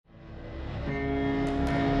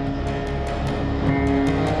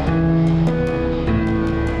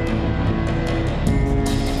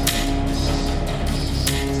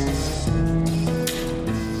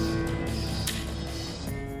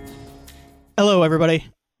Hello, everybody.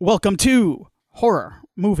 Welcome to Horror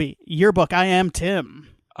Movie Yearbook. I am Tim.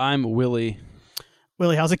 I'm Willie.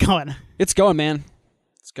 Willie, how's it going? It's going, man.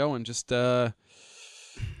 It's going. Just living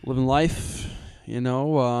life, you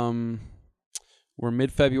know. We're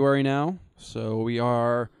mid-February now, so we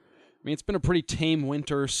are... I mean, it's been a pretty tame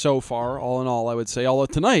winter so far, all in all, I would say. Although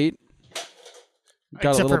tonight...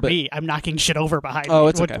 got Except a little for bit... me. I'm knocking shit over behind me. Oh,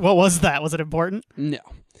 it's okay. What was that? Was it important? No.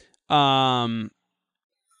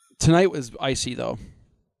 Tonight was icy, though.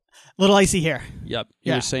 A little icy here. Yep.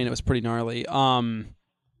 You Yeah. were saying it was pretty gnarly.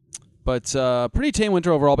 But pretty tame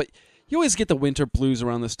winter overall. But you always get the winter blues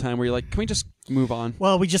around this time where you're like, can we just move on?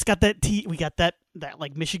 Well, we just got that we got that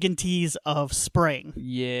like Michigan tease of spring.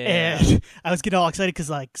 Yeah. And I was getting all excited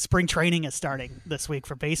because like spring training is starting this week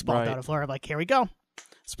for baseball Right. down in Florida. I'm like, here we go.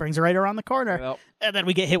 Spring's right around the corner. Well, And then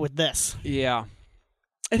we get hit with this. yeah.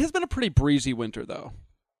 It has been a pretty breezy winter, though.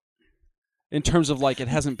 In terms of, like, it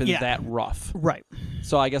hasn't been Yeah. that rough. Right.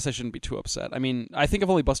 So I guess I shouldn't be too upset. I mean, I think I've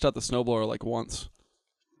only busted out the snowblower, like, once.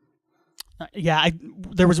 Yeah,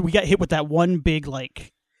 we got hit with that one big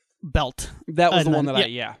like belt. That was the And one then-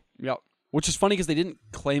 that Yep. Which is funny because they didn't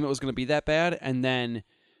claim it was going to be that bad, and then,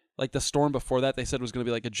 like, the storm before that, they said was going to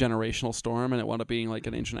be, like, a generational storm, and it wound up being, like,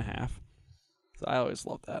 an inch and a half. So I always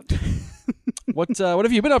love that. What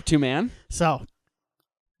have you been up to, man? So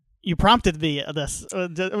you prompted me this.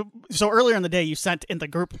 So earlier in the day, you sent in the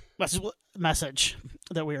group message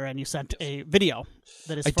that we were in. You sent a video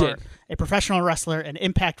that is I for did. a professional wrestler in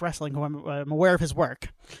Impact Wrestling, who I'm aware of his work,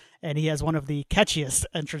 and he has one of the catchiest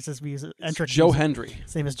entrances. Joe Hendry.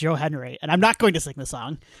 His name is Joe Henry, and I'm not going to sing the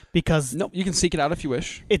song because Nope, you can seek it out if you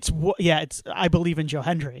wish. it's I believe in Joe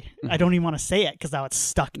Henry. I don't even want to say it because now it's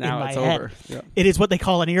stuck Now in my it's head. over. Yeah. It is what they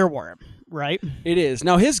call an earworm, right? It is.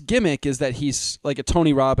 Now, his gimmick is that he's like a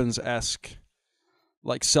Tony Robbins-esque,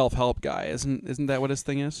 like, self-help guy. Isn't that what his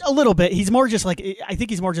thing is? A little bit. He's more just like I think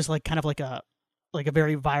he's more just like kind of like a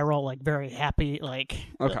very viral, like very happy, like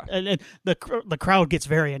Okay. And the crowd gets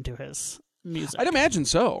very into his music. I'd imagine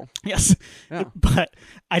so. Yes, Yeah. but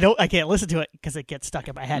I can't listen to it because it gets stuck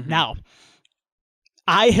in my head. Mhm. Now,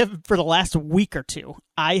 I have for the last week or two,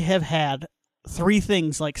 I have had 3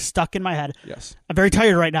 things like stuck in my head. Yes. I'm very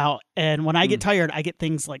tired right now, and when I get tired, I get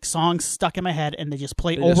things like songs stuck in my head, and they just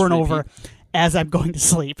play They over just and over repeat. as I'm going to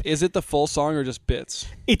sleep. Is it the full song or just bits?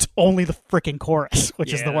 It's only the freaking chorus,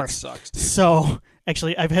 which is Yeah, the that worst. sucks, dude. So,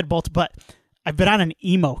 actually, I've had both, but I've been on an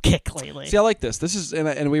emo kick lately. See, I like this. This is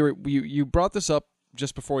and you brought this up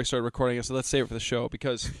just before we started recording, so let's save it for the show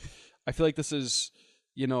because I feel like this is,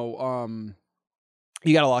 you know,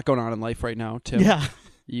 you got a lot going on in life right now, Tim. Yeah,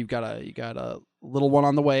 You got a little one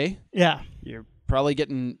on the way. yeah. You're probably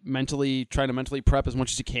trying to mentally prep as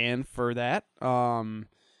much as you can for that.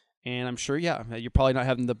 And I'm sure, you're probably not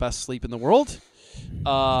having the best sleep in the world.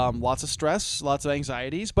 Lots of stress, lots of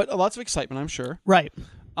anxieties, but lots of excitement, I'm sure, Right.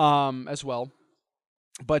 as well.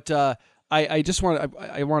 But I just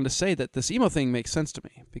wanted to say that this emo thing makes sense to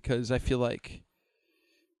me because I feel like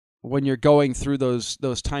when you're going through those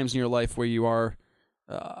times in your life where you are,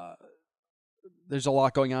 there's a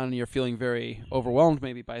lot going on and you're feeling very overwhelmed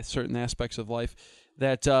maybe by certain aspects of life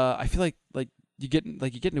that I feel like you get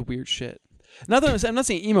into weird shit. Not that I'm not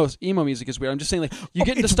saying emo music is weird. I'm just saying like you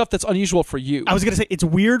get into stuff that's unusual for you. I was gonna say it's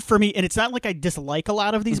weird for me, and it's not like I dislike a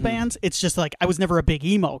lot of these bands. It's just like I was never a big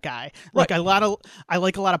emo guy. Like I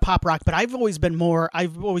like a lot of pop rock, but I've always been more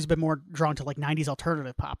drawn to like 90s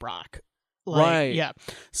alternative pop rock. Like, Right. Yeah.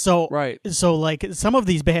 So Right. So like some of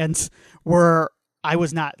these bands were. I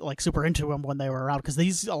was not like super into them when they were around because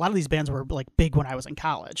a lot of these bands were like big when I was in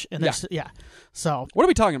college, and so What are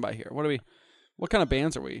we talking about here? What kind of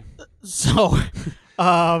bands are we? so,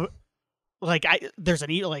 like there's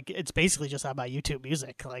it's basically just on my YouTube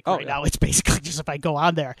Music. Like right now, it's basically just if I go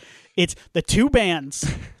on there, it's the 2 bands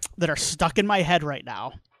that are stuck in my head right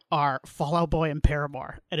now are Fall Out Boy and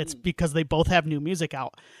Paramore, and it's because they both have new music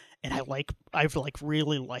out, and I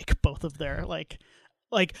really like both of their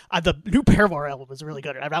the new Paramore album is really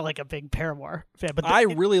good. I'm not like a big Paramore fan, but I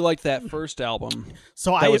really liked that first album.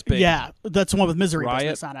 so that was big. that's the one with Misery Riot?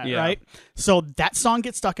 Business on it, Yeah. right? So that song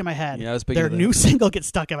gets stuck in my head. Yeah, I was big Their into new that. single gets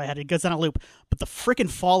stuck in my head. It goes on a loop. But the freaking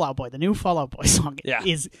Fall Out Boy, the new Fall Out Boy song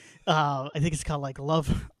is, I think it's called like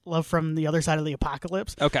Love from the Other Side of the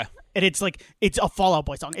Apocalypse. Okay. And it's a Fall Out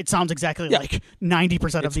Boy song. It sounds exactly like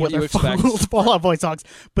 90% of It's the what you other expect. Fall Out Boy songs.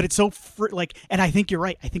 But it's so and I think you're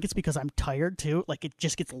right. I think it's because I'm tired too. Like it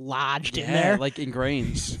just gets lodged in there. Like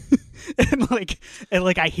ingrains.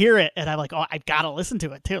 and I hear it, and I'm like, oh, I gotta listen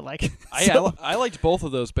to it too. Like, I liked both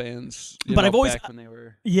of those bands, but I've always back when they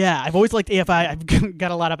were. Yeah, I've always liked AFI. I've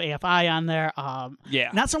got a lot of AFI on there.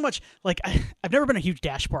 Not so much like I've never been a huge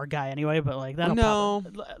Dashboard guy anyway, but like that'll pop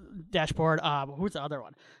up. Dashboard. Who's the other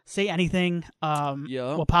one? Say Anything.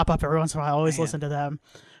 Will pop up every once in a while. I always listen to them.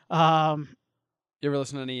 You ever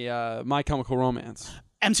listen to any My Chemical Romance?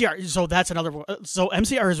 MCR. So that's another one. So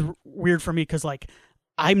MCR is weird for me because like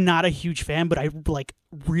I'm not a huge fan, but I like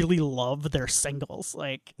really love their singles.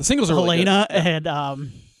 Like the singles are Helena really good.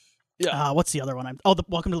 and what's the other one? The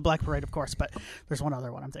Welcome to the Black Parade, of course. But there's one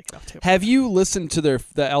other one I'm thinking of too. Have you listened to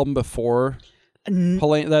the album before?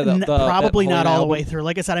 Helena, probably not all the way through.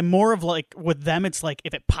 Like I said, I'm more of like with them. It's like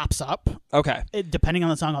if it pops up. Okay. Depending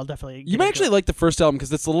on the song, I'll definitely. You might actually like the first album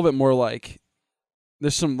because it's a little bit more like.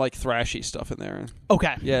 There's some like thrashy stuff in there.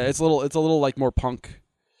 Okay. Yeah, it's a little like more punk,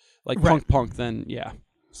 like punk than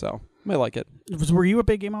So I might like it. Were you a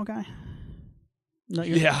big emo guy? No,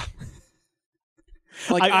 yeah.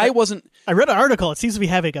 Like I wasn't. I read an article. It seems to be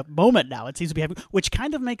having a moment now. It seems to be having, which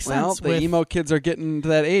kind of makes sense. Well, the emo kids are getting to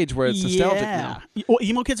that age where it's nostalgic now. Well,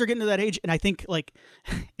 emo kids are getting to that age, and I think like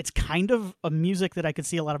it's kind of a music that I could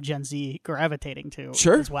see a lot of Gen Z gravitating to.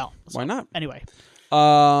 Sure. As well. So, why not? Anyway.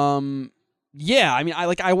 Yeah, I mean,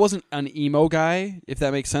 I wasn't an emo guy, if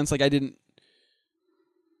that makes sense. Like, I didn't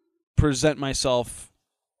present myself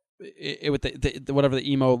with the whatever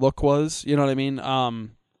the emo look was. You know what I mean?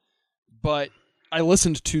 But I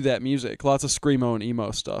listened to that music, lots of screamo and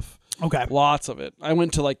emo stuff. Okay, lots of it. I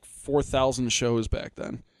went to like 4,000 shows back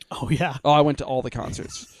then. Oh yeah. Oh, I went to all the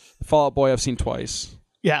concerts. Fall Out Boy, I've seen twice.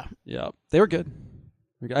 Yeah. Yeah, they were good.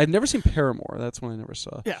 I'd never seen Paramore. That's one I never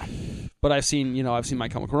saw. Yeah. But I've seen My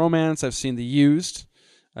Chemical Romance. I've seen The Used.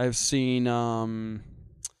 I've seen, oh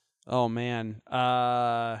man.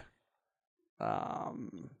 Let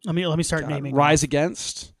me start naming. Rise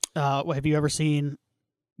Against. Have you ever seen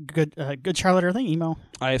Good Charlotte or anything? Emo?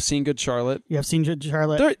 I have seen Good Charlotte. You have seen Good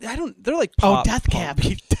Charlotte? They're like pop. Oh, Death Cab.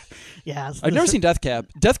 Yeah. I've never seen Death Cab.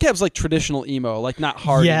 Death Cab's like traditional emo, like not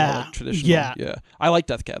hard emo, like traditional. Yeah. I like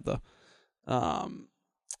Death Cab though.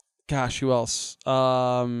 Gosh, who else?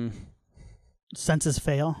 Senses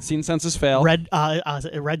Fail. Seen Senses Fail. Red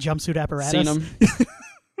Jumpsuit Apparatus. Seen them.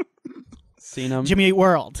 Seen them. Jimmy Eat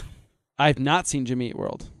World. I've not seen Jimmy Eat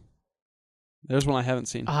World. There's one I haven't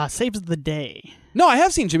seen. Saves the Day. No, I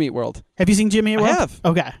have seen Jimmy Eat World. Have you seen Jimmy Eat World? I have.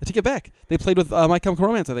 Okay. I take it back. They played with My Chemical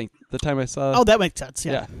Romance, I think, the time I saw. Oh, that makes sense.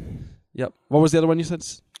 Yeah. Yep. What was the other one you said?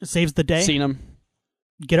 Saves the Day. Seen them.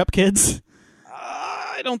 Get Up Kids.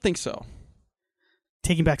 I don't think so.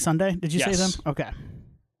 Taking Back Sunday. Did you say them? Okay.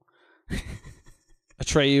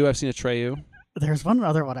 Atreyu. I've seen Atreyu. There's one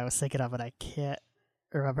other one I was thinking of, and I can't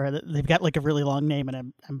remember. They've got like a really long name,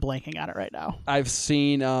 and I'm blanking on it right now. I've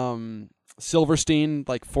seen Silverstein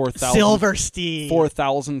like 4,000. Silverstein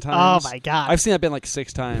 4,000 times. Oh my god! I've seen that band like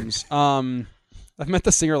 6 times. I've met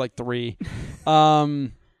the singer like 3.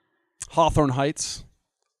 Hawthorne Heights.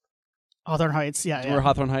 Hawthorne Heights. Yeah. Remember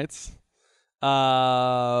Hawthorne Heights?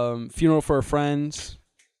 Funeral for a Friend.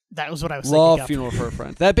 That was what I was Love thinking of. Funeral for a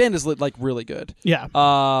Friend. That band is like really good. Yeah.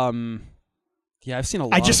 Yeah, I've seen a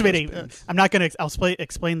lot. I just of made those bands. I'm not gonna.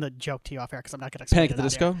 explain the joke to you off air because I'm not gonna explain Panic at the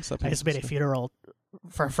Disco. I just made a funeral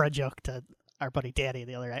for a friend joke to our buddy Danny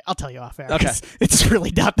the other night. I'll tell you off air. Okay. It's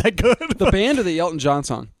really not that good. The band or the Elton John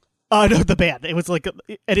song? Oh no, the band. It was like,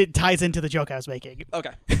 and it ties into the joke I was making.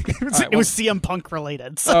 Okay. It was CM Punk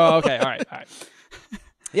related. So. Oh, okay. All right.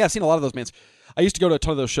 Yeah, I've seen a lot of those bands. I used to go to a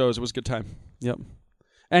ton of those shows. It was a good time. Yep.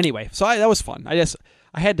 Anyway, so that was fun. I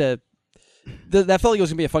had to. That felt like it was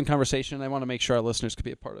gonna be a fun conversation. I want to make sure our listeners could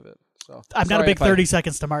be a part of it. So I'm not a big 30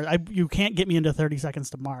 Seconds to Mars. You can't get me into 30 Seconds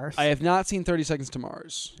to Mars. I have not seen 30 Seconds to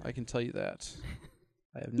Mars. I can tell you that.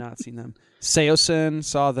 I have not seen them. Seosin,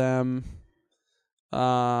 saw them.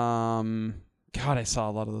 God, I saw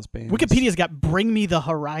a lot of those bands. Wikipedia's got Bring Me the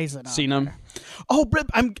Horizon. Seen them. Oh,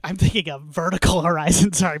 I'm thinking of Vertical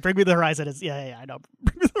Horizon. Sorry, Bring Me the Horizon is I know.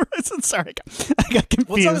 Bring Me the Horizon. Sorry, I got confused.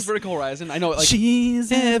 What song is Vertical Horizon? I know. Like,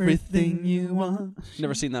 she's everything you want.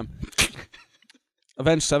 Never seen them.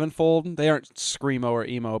 Avenged Sevenfold. They aren't screamo or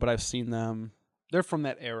emo, but I've seen them. They're from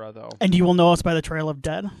that era, though. And You Will Know Us by the Trail of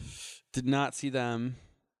Dead. Did not see them.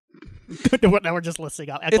 Now we're just listing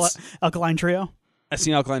out Alkaline Trio. I've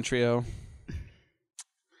seen Alkaline Trio.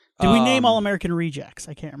 Did we name All American Rejects?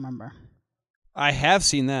 I can't remember. I have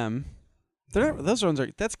seen them. Those ones are.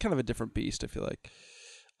 That's kind of a different beast. I feel like.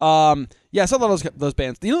 Yeah, I saw a lot of those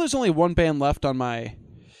bands. You know, there's only one band left on my.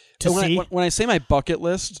 When I say my bucket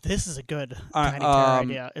list, this is a good Tiny Terror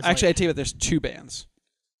idea. Actually, I tell you what, there's 2 bands.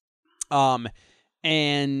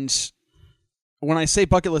 And when I say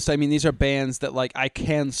bucket list, I mean these are bands that like I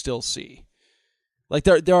can still see. Like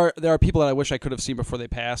there are people that I wish I could have seen before they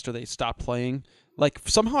passed or they stopped playing. Like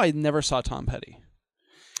somehow I never saw Tom Petty.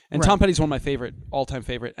 And Tom Petty's one of my favorite, all-time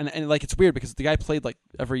favorite. And like it's weird because the guy played like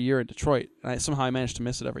every year in Detroit. And somehow I managed to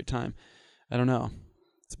miss it every time. I don't know.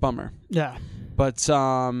 It's a bummer. Yeah. But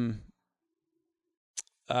I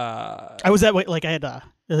was that way. Like I had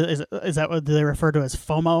is that what they refer to as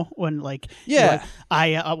FOMO when like yeah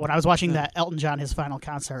I when I was watching that Elton John his final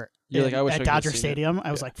concert at Dodger Stadium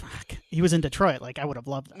I was like fuck, he was in Detroit, like I would have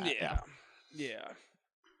loved that.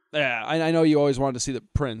 I know you always wanted to see the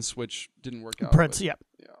Prince, which didn't work out. Prince, yeah,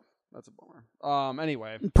 that's a bummer.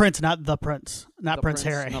 Anyway, Prince, not the Prince, not Prince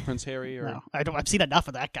Harry, not Prince Harry. Or... No, I've seen enough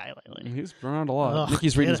of that guy lately. He's been around a lot. Ugh,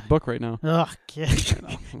 Nikki's reading his book right now. Ugh,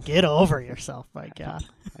 get over yourself, my God.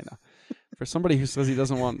 I know. For somebody who says he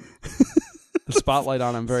doesn't want the spotlight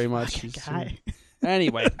on him very much.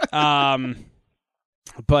 Anyway,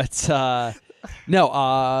 but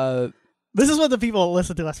no. This is what the people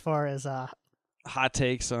listen to us for is hot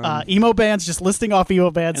takes on emo bands, just listing off emo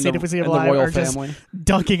bands, seeing if we see them live, or just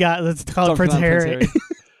dunking out. Let's call it Prince Harry.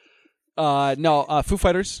 No, Foo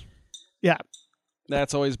Fighters. Yeah.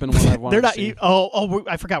 That's always been one I've wanted to see.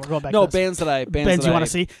 I forgot. We're going back. No, to this. bands you want to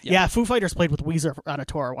see? Yeah, Foo Fighters played with Weezer on a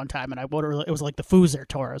tour one time, and it was like the Foozer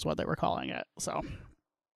tour is what they were calling it. So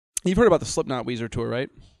you've heard about the Slipknot Weezer tour, right?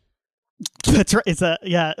 That's right. It's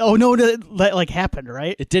Oh no, that like happened,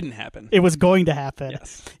 right? It didn't happen. It was going to happen.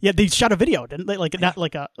 Yes. Yeah, they shot a video, didn't they? Like not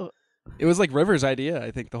like a. It was like Rivers' idea,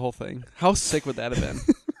 I think. The whole thing. How sick would that have been?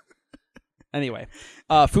 Anyway,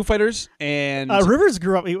 Foo Fighters and Rivers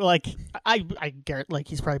grew up like I get like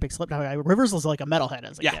he's probably a big Slipknot guy. Rivers was like a metalhead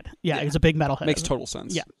as a kid. Yeah, he was a big metalhead. Makes total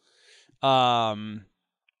sense. Yeah.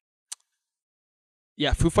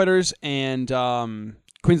 Foo Fighters and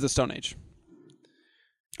Queens of the Stone Age.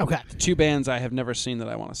 Okay. Two bands I have never seen that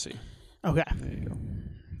I want to see. Okay. There you go.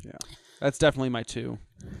 Yeah. That's definitely my two.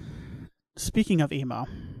 Speaking of emo.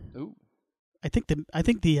 Ooh. I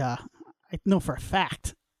know for a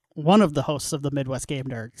fact one of the hosts of the Midwest Game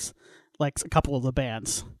Nerds likes a couple of the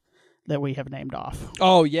bands that we have named off.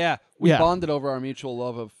 Oh, yeah. We bonded over our mutual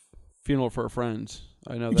love of Funeral for a Friend.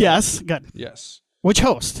 I know that. Yes. Good. Yes. Which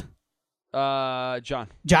host? John.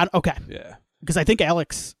 John? Okay. Yeah. Because I think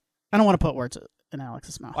Alex... I don't want to put words in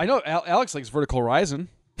Alex's mouth. I know Alex likes Vertical Horizon.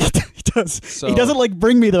 He does. So, he doesn't like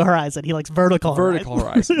Bring Me the Horizon. He likes Vertical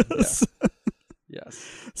Horizon. Yes.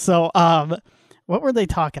 Yes. So, what were they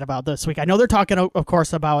talking about this week? I know they're talking, of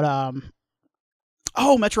course, about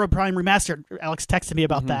Metroid Prime Remastered. Alex texted me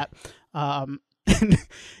about that. And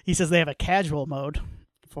he says they have a casual mode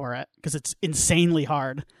for it because it's insanely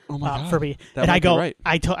hard for me. That and I go, right.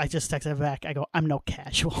 I just texted him back. I go, I'm no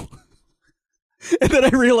casual. And then I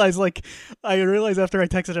realized after I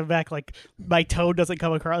texted him back, like my tone doesn't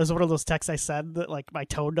come across. It was one of those texts I said that like my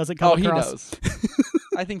tone doesn't come across. He knows.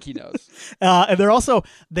 I think he knows. And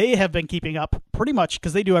they have been keeping up pretty much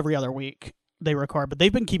because they do every other week they record, but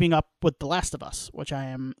they've been keeping up with The Last of Us, which I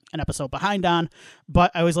am an episode behind on. But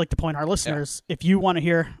I always like to point our listeners, if you want to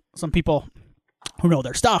hear some people who know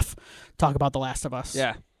their stuff talk about The Last of Us,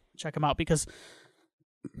 check them out because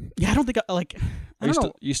I don't think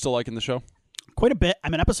you still liking the show? Quite a bit.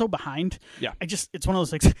 I'm an episode behind. Yeah. It's one of those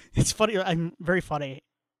things. It's funny. I'm very funny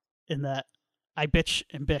in that I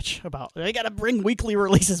bitch about I got to bring weekly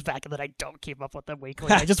releases back, and then I don't keep up with them weekly.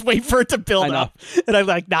 I just wait for it to build up, and I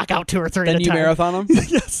like knock out 2 or 3 at a time. Then you marathon them?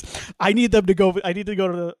 Yes. I need them to go. I need to go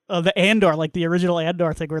to the Andor, like the original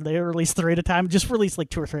Andor thing, where they release 3 at a time. Just release like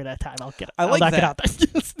 2 or 3 at a time. I'll knock it out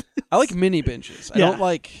there. I like mini binges. I don't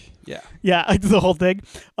like. Yeah, the whole thing.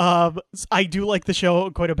 I do like the show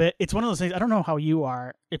quite a bit. It's one of those things. I don't know how you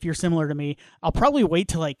are. If you're similar to me, I'll probably wait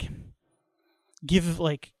to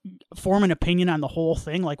form an opinion on the whole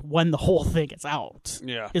thing, like when the whole thing is out.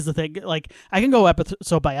 Yeah, is the thing. Like I can go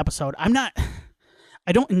episode by episode. I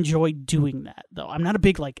don't enjoy doing that though. I'm not a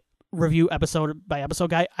big review episode by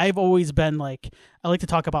episode guy. I've always been I like to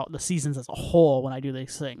talk about the seasons as a whole when I do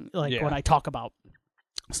this thing. When I talk about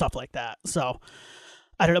stuff like that. So.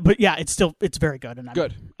 I don't know, but yeah, it's very good, and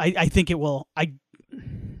good. I think it will. I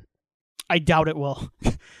doubt it will,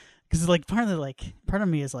 because part of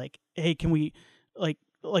me is like, hey, can we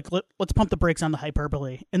let's pump the brakes on the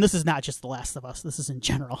hyperbole? And this is not just The Last of Us. This is in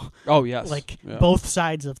general. Oh yes, both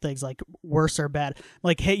sides of things, worse or bad.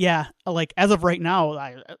 Hey, yeah, as of right now,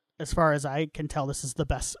 as far as I can tell, this is the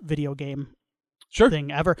best video game.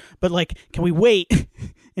 Thing ever, but can we wait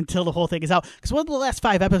until the whole thing is out? Because one of the last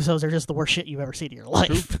 5 episodes are just the worst shit you've ever seen in your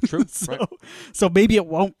life. True. Right. So maybe it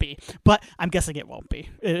won't be, but I'm guessing it won't be.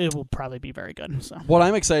 It will probably be very good. So what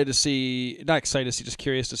I'm excited to see, not excited to see, just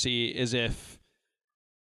curious to see, is if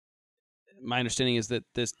my understanding is that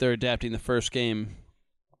they're adapting the first game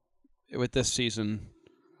with this season,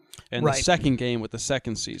 and the second game with the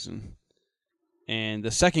second season. And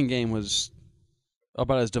the second game was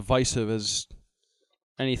about as divisive as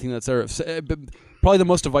anything that's ever. Probably the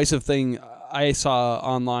most divisive thing I saw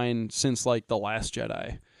online since like The Last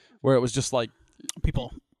Jedi, where it was just like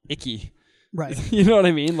people icky, right? You know what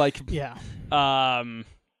I mean? Like, yeah. And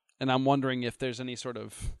I'm wondering if there's any sort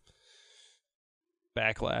of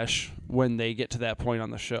backlash when they get to that point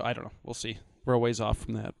on the show. I don't know. We'll see. We're a ways off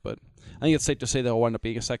from that, but I think it's safe to say there'll wind up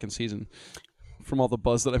being a second season from all the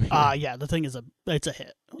buzz that I'm hearing. Yeah, the thing is it's a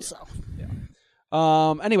hit. So yeah.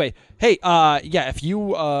 Anyway, hey, if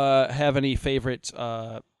you have any favorite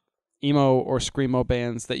emo or screamo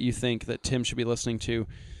bands that you think that Tim should be listening to,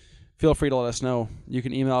 feel free to let us know. You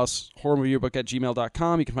can email us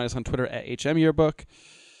horrormovieyearbook@gmail.com. You can find us on Twitter @HMYearbook.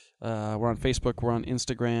 We're on Facebook. We're on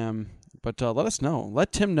Instagram. But let us know.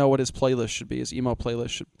 Let Tim know what his playlist should be. His emo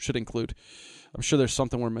playlist should include. I'm sure there's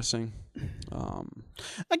something we're missing. I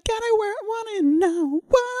gotta want to know.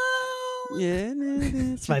 Whoa. Yeah.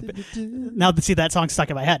 Now to see that song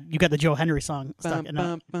stuck in my head. You got the Joe Henry song stuck in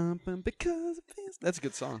my head. Because that's a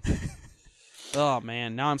good song. Oh,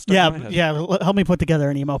 man. Now I'm stuck in my head. Yeah, help me put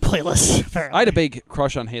together an emo playlist. I had a big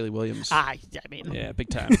crush on Hayley Williams. I mean. Yeah, big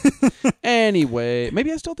time. Anyway,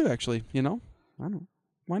 maybe I still do, actually. You know? I don't know.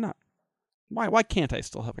 Why not? Why can't I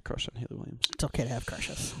still have a crush on Hayley Williams? It's okay to have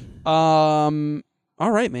crushes. All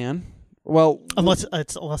right, man. Well, unless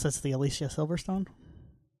it's the Alicia Silverstone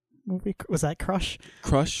movie. Was that Crush?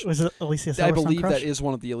 Crush? Was it Alicia Silverstone? I believe Crush? that is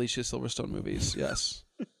one of the Alicia Silverstone movies. Yes.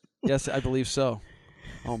 Yes, I believe so.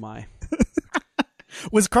 Oh my.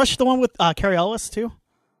 Was Crush the one with Carrie Ellis too?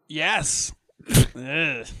 Yes.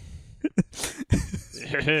 Yeah,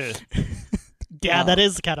 that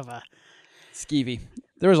is kind of a skeevy.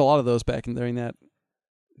 There was a lot of those during that.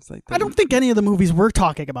 It's like I don't think any of the movies we're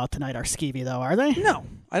talking about tonight are skeevy, though, are they? No.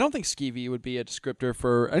 I don't think skeevy would be a descriptor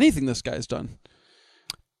for anything this guy's done.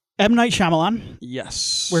 M. Night Shyamalan.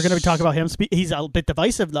 Yes. We're going to be talking about him. He's a bit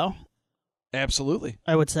divisive, though. Absolutely.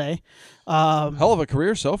 I would say. Hell of a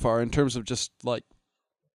career so far in terms of just, like,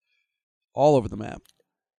 all over the map.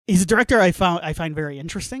 He's a director I find very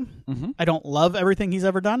interesting. Mm-hmm. I don't love everything he's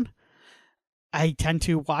ever done. I tend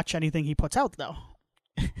to watch anything he puts out, though.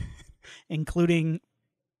 Including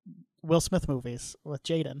Will Smith movies with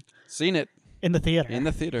Jaden. Seen it. In the theater. In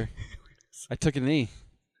the theater. I took a knee.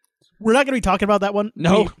 We're not going to be talking about that one.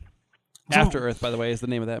 No. After Earth, by the way, is the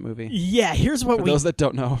name of that movie. Yeah, here's what For those that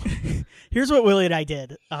don't know. Here's what Willie and I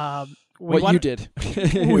did. You did.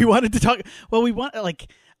 We wanted to talk. Well,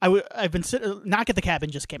 I've been sitting. Knock at the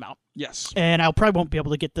Cabin just came out. Yes. And I probably won't be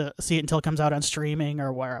able to get to see it until it comes out on streaming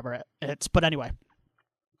or wherever it's. But anyway,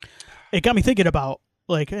 it got me thinking about,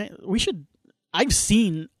 like, I've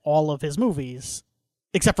seen all of his movies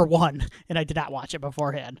except for one, and I did not watch it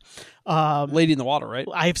beforehand. Lady in the Water, right?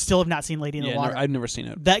 I still have not seen Lady in the Water. I've never seen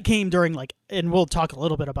it. That came during, like, and we'll talk a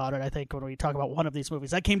little bit about it, I think, when we talk about one of these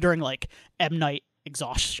movies. That came during, like, M. Night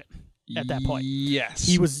exhaustion at that point. Yes.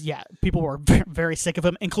 He was, people were very, very sick of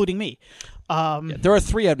him, including me. There are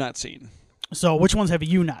 3 I've not seen. So which ones have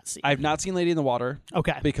you not seen? I've not seen Lady in the Water.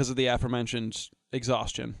 Okay. Because of the aforementioned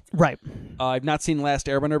exhaustion. Right. I've not seen Last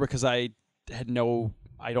Airbender because I don't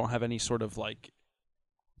have any sort of, like,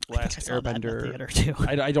 Last Airbender. Theater too.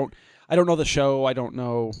 I don't know the show. I don't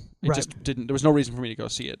know. It just didn't. There was no reason for me to go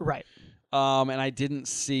see it. Right. And I didn't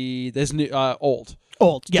see this new Old.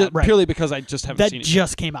 Yeah, right. Purely because I just haven't seen it. That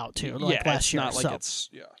just came out too, like last year. Not like it's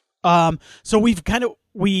So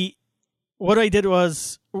what I did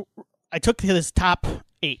was I took his top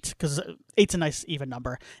 8 because 8's a nice even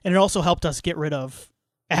number, and it also helped us get rid of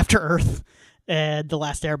After Earth and The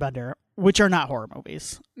Last Airbender, which are not horror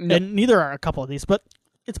movies, and neither are a couple of these, but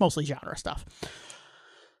it's mostly genre stuff.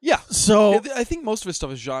 Yeah. So I think most of his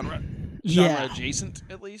stuff is genre adjacent,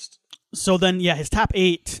 at least. So then, his top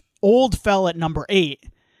 8, Old fell at number 8,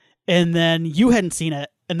 and then you hadn't seen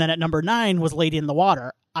it, and then at number 9 was Lady in the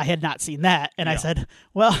Water. I had not seen that, and I said,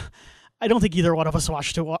 well, I don't think either one of us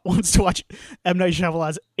wants to watch M. Night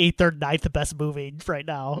Shyamalan's 8th or 9th best movie right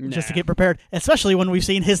now, just to get prepared, especially when we've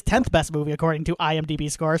seen his 10th best movie, according to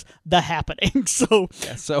IMDb scores, The Happening. So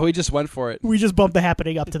we just went for it. We just bumped The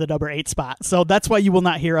Happening up to the number 8 spot. So that's why you will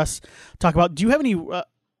not hear us talk about, do you have any,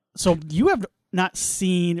 so you have not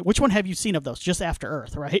seen, which one have you seen of those? Just After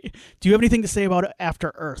Earth, right? Do you have anything to say about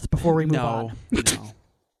After Earth before we move on? No.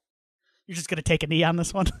 You're just going to take a knee on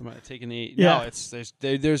this one? I'm going to take a knee. Yeah. No,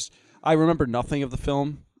 there's I remember nothing of the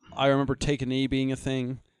film. I remember Take a Knee being a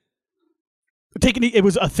thing. Take a Knee, it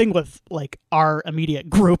was a thing with, like, our immediate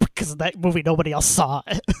group, because that movie nobody else saw.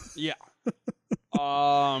 Yeah.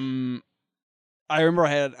 I remember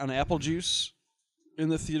I had an apple juice in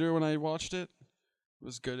the theater when I watched it. It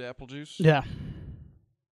was good apple juice. Yeah.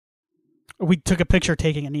 We took a picture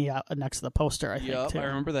taking a knee out next to the poster, I think. Yep, too. I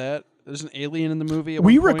remember that. There's an alien in the movie.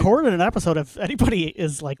 We recorded an episode. If anybody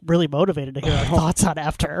is like really motivated to hear our thoughts on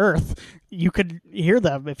After Earth, you could hear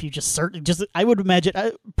them if you just search. I would imagine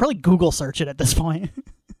probably Google search it at this point.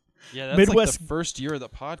 Yeah, that's Midwest, like the first year of the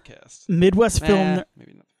podcast. Midwest Film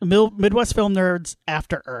maybe not. Midwest Film Nerds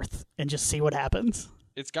After Earth, and just see what happens.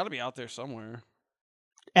 It's got to be out there somewhere.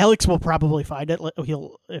 Alex will probably find it.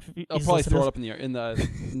 He'll probably throw it up in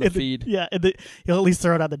the feed. Yeah, he'll at least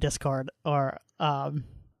throw it on the Discord or.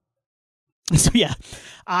 So yeah,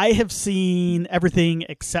 I have seen everything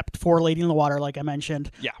except for Lady in the Water, like I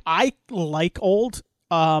mentioned. Yeah, I like Old,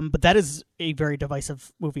 but that is a very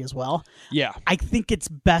divisive movie as well. Yeah, I think it's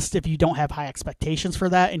best if you don't have high expectations for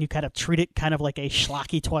that and you kind of treat it kind of like a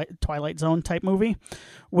schlocky Twilight Zone type movie,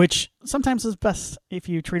 which sometimes is best if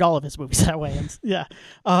you treat all of his movies that way. And, yeah,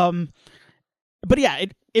 but yeah,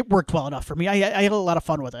 it worked well enough for me. I had a lot of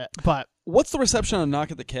fun with it. But what's the reception on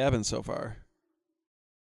Knock at the Cabin so far?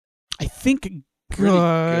 I think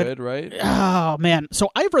good, right? Oh man! So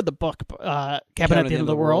I've read the book, Cabin at the End of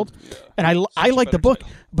the World, yeah. and I like the book,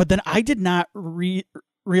 title. but then I did not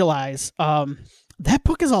realize that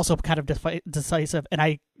book is also kind of decisive, and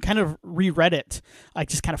I kind of reread it. I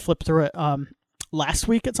just kind of flipped through it last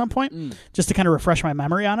week at some point, just to kind of refresh my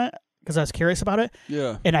memory on it because I was curious about it.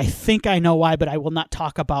 Yeah, and I think I know why, but I will not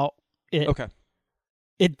talk about it. Okay.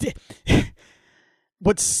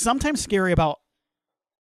 What's sometimes scary about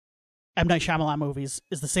M. Night Shyamalan movies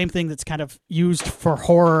is the same thing that's kind of used for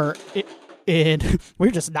horror in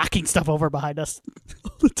we're just knocking stuff over behind us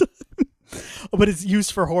all the time. But it's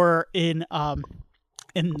used for horror in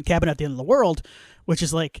Cabin at the End of the World, which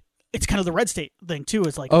is like it's kind of the Red State thing too.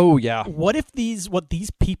 It's like, oh yeah, what if what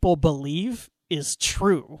these people believe is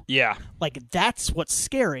true? Yeah, like that's what's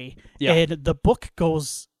scary. Yeah, and the book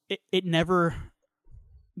goes it never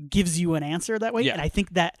gives you an answer that way. Yeah. And I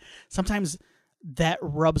think that sometimes that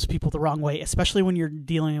rubs people the wrong way, especially when you're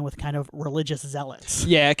dealing with kind of religious zealots.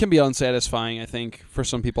 Yeah, it can be unsatisfying, I think, for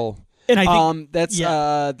some people. And I think that's the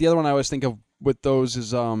other one I always think of with those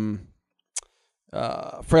is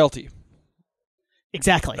Frailty.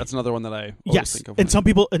 Exactly. That's another one that I always think of. And some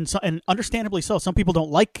people, and understandably so, some people don't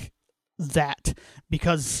like that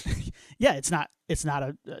because, yeah, it's not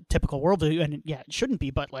a typical worldview, and yeah, it shouldn't be.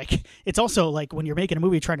 But like, it's also like when you're making a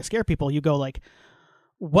movie trying to scare people, you go like,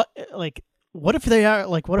 what if they are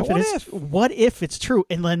like? What if it's true?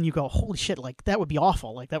 And then you go, holy shit! Like that would be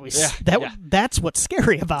awful. Like that was That's what's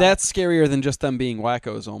scary about. That's scarier than just them being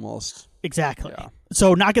wackos, almost. Exactly. Yeah.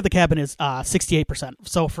 So Knock at the Cabin is 68%.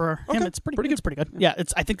 So for him, it's pretty good. It's pretty good. Yeah.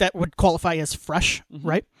 I think that would qualify as fresh,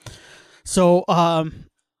 right? So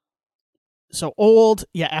so Old,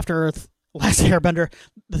 yeah, After Earth, Last Airbender.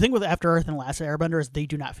 The thing with After Earth and Last Airbender is they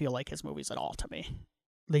do not feel like his movies at all to me.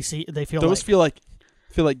 They feel those feel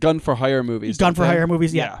like gun for hire movies. Gun for hire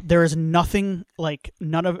movies, yeah. There is nothing like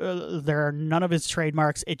there are none of his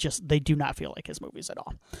trademarks. They do not feel like his movies at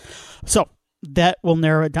all. So that will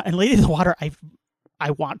narrow it down. And Lady in the Water,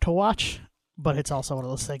 I want to watch, but it's also one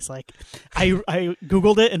of those things like I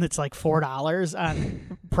Googled it and it's like $4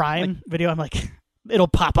 on Prime Video. I'm like, it'll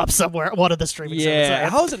pop up somewhere at one of the streaming services. Yeah,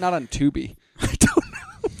 how is it not on Tubi? I don't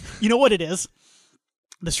know. You know what it is?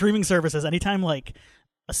 The streaming services, anytime like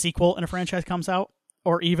a sequel in a franchise comes out,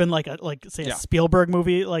 or even like a Spielberg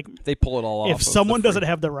movie, like they pull it all off. If someone doesn't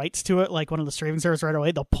have the rights to it, like one of the streaming services right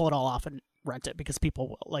away, they'll pull it all off and rent it because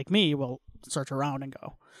people like me will search around and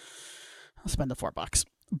go, I'll spend the $4.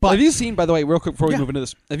 But have you seen, by the way, real quick before we move into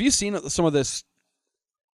this, have you seen some of this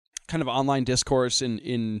kind of online discourse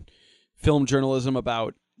in film journalism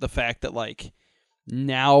about the fact that like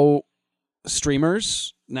now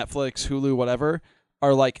streamers, Netflix, Hulu, whatever,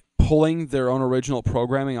 are like pulling their own original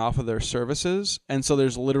programming off of their services, and so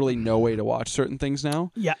there's literally no way to watch certain things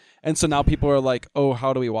now. Yeah. And so now people are like, oh,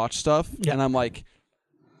 how do we watch stuff? Yeah. And I'm like,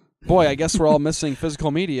 boy, I guess we're all missing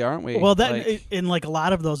physical media, aren't we? Well, in like a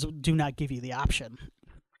lot of those do not give you the option.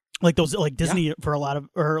 Like those, like Disney for a lot of,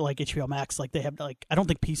 or like HBO Max, like they have like, I don't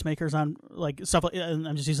think Peacemaker's on like stuff. And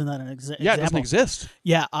I'm just using that as an example. Yeah, it doesn't exist.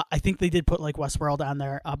 Yeah, I think they did put like Westworld on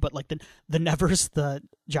there, but like the Nevers, the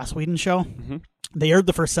Joss Whedon show, they aired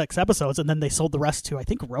the first 6 episodes and then they sold the rest to I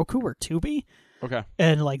think Roku or Tubi. Okay.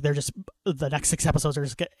 And like they're just the next 6 episodes are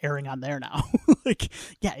just airing on there now. Like,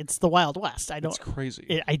 yeah, it's the Wild West. It's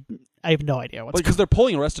crazy. I have no idea what's because they're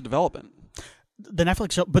pulling Arrested Development. The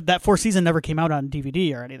Netflix show, but that 4th season never came out on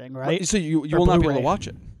DVD or anything, right? So you will not be able to watch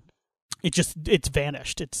it. It's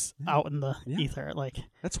vanished. It's out in the ether. Like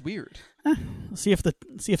that's weird. See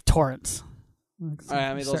if torrents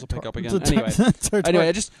Maybe those will pick up again.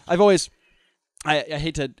 Anyway, I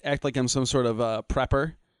hate to act like I'm some sort of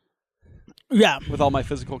prepper. Yeah. With all my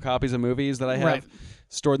physical copies of movies that I have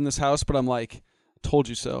stored in this house, but I'm like, told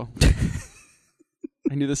you so.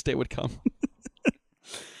 I knew this day would come.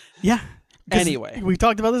 Yeah. Anyway. We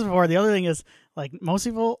talked about this before. The other thing is, like, most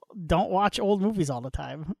people don't watch old movies all the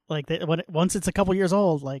time. Like, once it's a couple years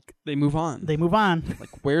old, like... They move on. Like,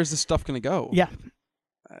 where's this stuff going to go? Yeah.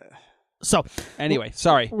 So... Anyway,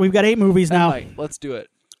 sorry. We've got 8 movies now. Let's do it.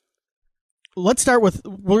 Let's start with...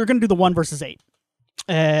 We're going to do the 1 versus 8.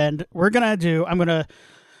 And what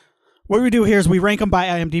we do here is we rank them by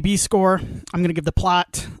IMDb score. I'm going to give the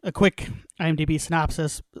plot, a quick IMDb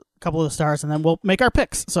synopsis, a couple of the stars, and then we'll make our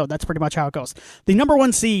picks. So that's pretty much how it goes. The number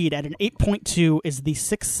 1 seed at an 8.2 is The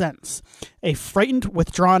Sixth Sense, a frightened,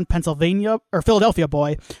 withdrawn Philadelphia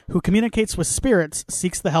boy who communicates with spirits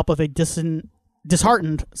seeks the help of a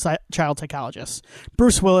disheartened child psychologist.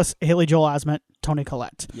 Bruce Willis, Haley Joel Osment, Toni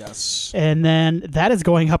Collette. Yes. And then that is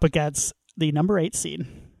going up against the number 8 seed,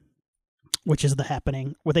 which is The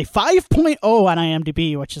Happening, with a 5.0 on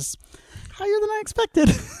IMDb, which is higher than I expected.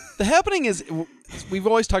 The Happening is, we've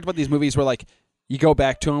always talked about these movies where, like, you go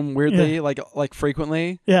back to them weirdly, like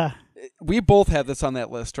frequently. Yeah. We both have this on that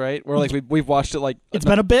list, right? Where, like, we've watched it, like... It's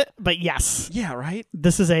been a bit, but yes. Yeah, right?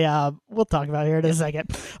 This is we'll talk about it here in a second.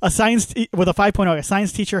 With a 5.0, a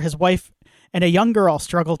science teacher, his wife, and a young girl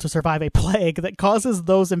struggle to survive a plague that causes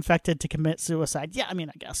those infected to commit suicide. Yeah, I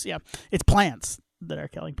guess, yeah. It's plants that are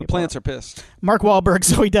killing people. The plants are pissed. Mark Wahlberg,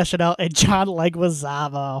 Zooey Deschanel, and John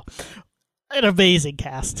Leguizamo. An amazing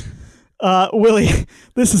cast. Willie,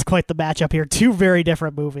 this is quite the matchup here. 2 very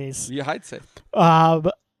different movies. Yeah, I'd say.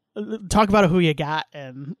 Talk about who you got,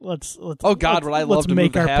 and let's. Oh God, would I love to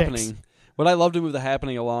move The Happening? Picks. Would I love to move The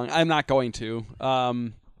Happening along? I'm not going to.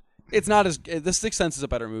 It's not as The Sixth Sense is a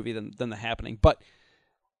better movie than The Happening, but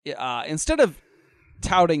instead of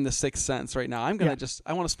touting The Sixth Sense right now, I'm gonna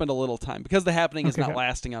I want to spend a little time because The Happening is not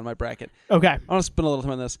lasting on my bracket. Okay, I want to spend a little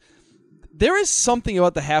time on this. There is something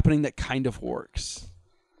about The Happening that kind of works,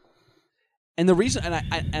 and the reason,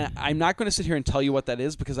 and I'm not going to sit here and tell you what that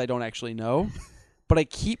is because I don't actually know, but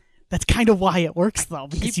That's kind of why it works, though.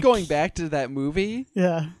 Keep going back to that movie.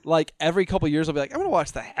 Yeah, like every couple of years, I'll be like, I'm gonna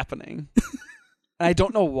watch The Happening. And I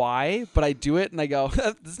don't know why, but I do it, and I go,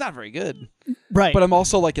 "It's not very good." Right. But I'm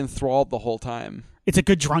also like enthralled the whole time. It's a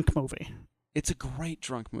good drunk movie. It's a great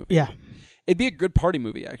drunk movie. Yeah. It'd be a good party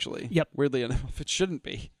movie, actually. Yep. Weirdly enough, it shouldn't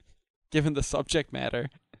be, given the subject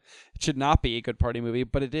matter. It should not be a good party movie,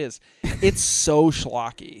 but it is. It's so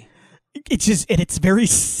schlocky. It's just, and it's very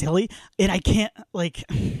silly, and I can't, like...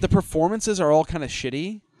 The performances are all kind of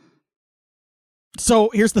shitty.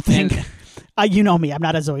 So, here's the thing. You know me, I'm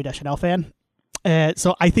not a Zooey Deschanel fan.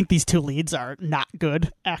 So I think these 2 leads are not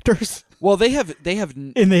good actors. Well, they have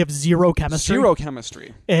and they have zero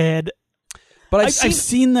chemistry. And but I've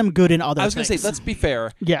seen them good in other. I was going to say, let's be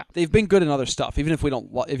fair. Yeah, they've been good in other stuff, even if you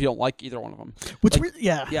don't like either one of them.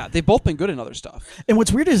 Yeah, they've both been good in other stuff. And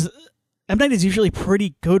what's weird is M. Night is usually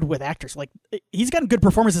pretty good with actors. Like, he's gotten good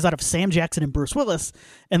performances out of Sam Jackson and Bruce Willis,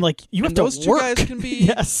 and like you have to work. Those 2 guys can be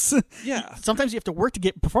yes, yeah. Sometimes you have to work to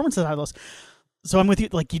get performances out of those. So I'm with you.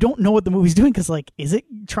 Like, you don't know what the movie's doing because, like, is it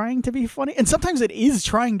trying to be funny? And sometimes it is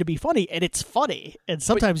trying to be funny, and it's funny. And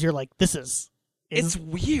sometimes you're like, this is. It's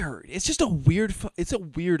weird. It's just a weird. It's a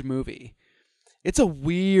weird movie. It's a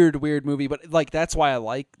weird movie. But like, that's why I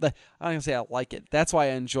like. I'm not gonna say I like it. That's why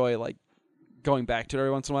I enjoy like going back to it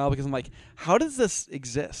every once in a while because I'm like, how does this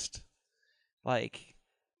exist? Like,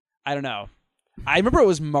 I don't know. I remember it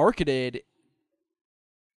was marketed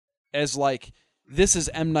as like. This is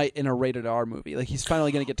M. Night in a rated R movie. Like, he's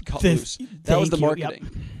finally going to get to cut loose. That was the marketing.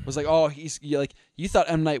 It was like, oh, you thought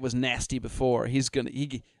M. Night was nasty before.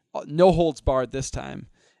 No holds barred this time.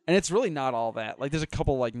 And it's really not all that. Like, there's a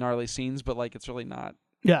couple, like, gnarly scenes, but, like, it's really not.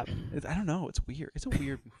 Yeah. I don't know. It's weird. It's a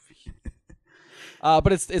weird movie.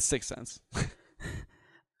 But it's Sixth Sense.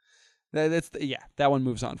 That one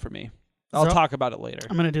moves on for me. I'll talk about it later.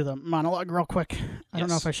 I'm going to do the monologue real quick. I don't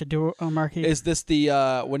know if I should do it, Marky. Is this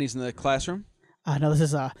the when he's in the classroom? No, this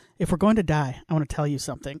is, if we're going to die, I want to tell you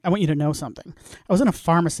something. I want you to know something. I was in a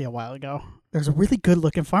pharmacy a while ago. There's a really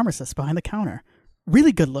good-looking pharmacist behind the counter.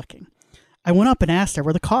 Really good-looking. I went up and asked her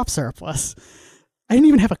where the cough syrup was. I didn't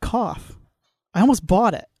even have a cough. I almost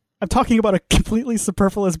bought it. I'm talking about a completely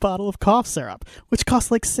superfluous bottle of cough syrup, which cost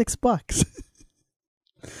like $6.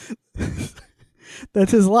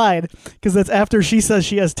 That's his line, because that's after she says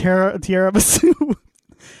she has tiramisu.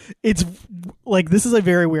 It's like, this is a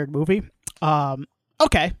very weird movie.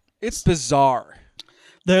 Okay. It's bizarre.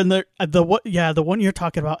 Then the one you're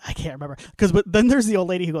talking about, I can't remember. But then there's the old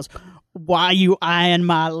lady who goes, why you eyeing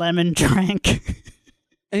my lemon drink?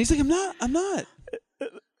 And he's like, I'm not.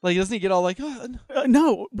 Like, doesn't he get all like,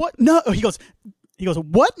 no, what? No. He goes,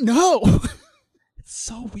 what? No. It's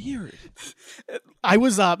so weird. I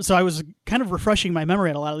was kind of refreshing my memory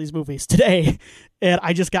on a lot of these movies today, and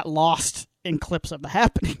I just got lost in clips of The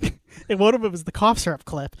Happening. And one of them was the cough syrup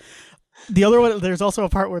clip. The other one, there's also a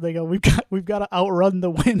part where they go, we've got to outrun the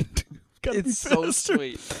wind. It's so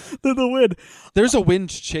sweet. Than the wind. There's a wind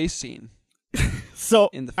chase scene so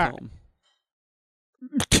in the film.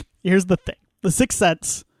 Right. Here's the thing. The Sixth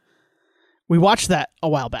Sense, we watched that a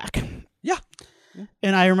while back. Yeah.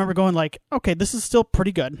 And I remember going like, okay, this is still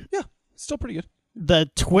pretty good. Yeah, still pretty good.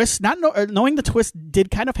 The twist, knowing the twist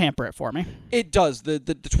did kind of hamper it for me. It does. The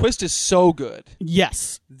twist is so good.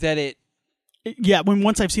 Yes. That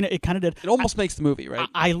once I've seen it, it kind of did. It almost makes the movie, right?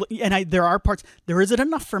 There are parts. There isn't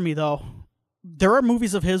enough for me though. There are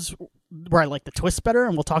movies of his where I like the twist better,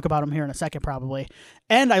 and we'll talk about them here in a second probably.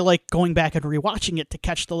 And I like going back and rewatching it to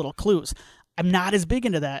catch the little clues. I'm not as big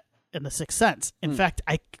into that in The Sixth Sense. In fact,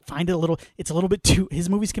 I find it's a little bit too, his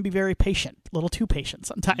movies can be very patient, a little too patient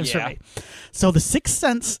sometimes for me. So The Sixth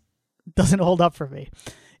Sense doesn't hold up for me.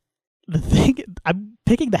 The thing, I'm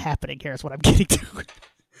picking The Happening here is what I'm getting to.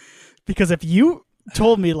 Because if you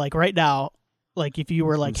told me like right now, like if you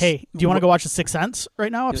were like, hey, do you want to go watch The Sixth Sense right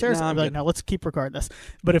now upstairs? I'd be like, no, let's keep recording this.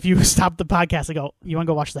 But if you stop the podcast and go, you want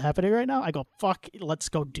to go watch The Happening right now? I go, fuck, let's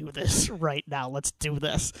go do this right now. Let's do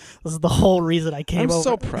this. This is the whole reason I came over. I'm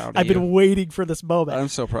so proud of you. I've been waiting for this moment. I'm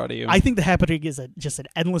so proud of you. I think The Happening is just an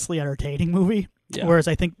endlessly entertaining movie. Yeah. Whereas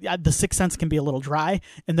I think The Sixth Sense can be a little dry.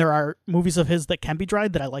 And there are movies of his that can be dry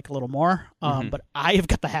that I like a little more. But I have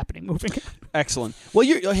got The Happening moving. Excellent. Well,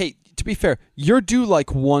 hey, to be fair, you're due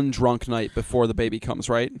like one drunk night before the baby comes,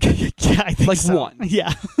 right? Yeah, I think like so. One.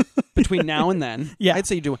 Yeah. Between now and then, yeah, I'd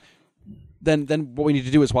say you do. Then what we need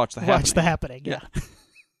to do is watch The Happening. Watch The Happening. Yeah.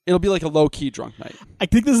 It'll be like a low key drunk night. I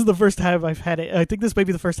think this is the first time I've had it. I think this may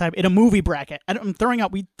be the first time in a movie bracket. I'm throwing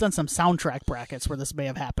out. We've done some soundtrack brackets where this may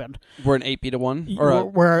have happened. Where an 8-1 or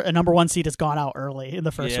where a number one seed has gone out early in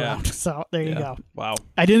the first round. So there you go. Wow.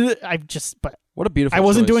 But what a beautiful. I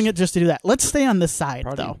wasn't choice. doing it just to do that. Let's stay on this side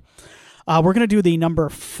though. We're gonna do the number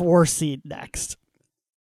 4 seed next,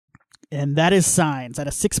 and that is Signs at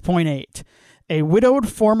a 6.8. A widowed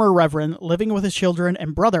former reverend living with his children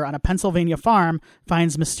and brother on a Pennsylvania farm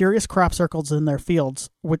finds mysterious crop circles in their fields,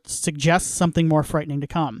 which suggests something more frightening to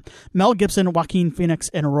come. Mel Gibson, Joaquin Phoenix,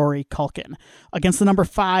 and Rory Culkin. Against the number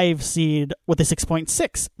 5 seed with a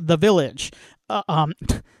 6.6, The Village.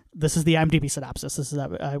 This is the IMDb synopsis. This is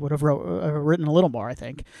I would have written a little more, I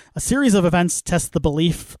think. A series of events test the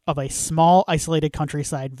belief of a small, isolated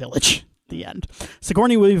countryside village. The end.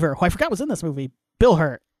 Sigourney Weaver, who I forgot was in this movie. Bill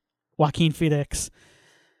Hurt. Joaquin Phoenix,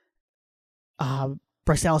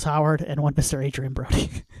 Bryce Dallas Howard, and one Mr. Adrian Brody.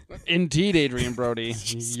 Indeed, Adrian Brody.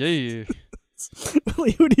 Yeah.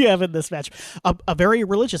 Who do you have in this match? A very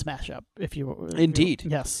religious matchup, if you. Indeed.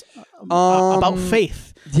 Yes. About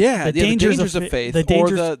faith. Yeah, the dangers of faith, the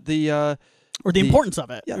dangers, or the importance of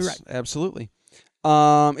it. Yes, right. Absolutely.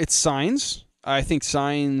 It's Signs. I think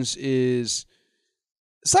Signs gets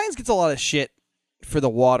a lot of shit for the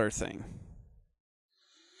water thing.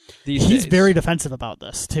 He's days. Very defensive about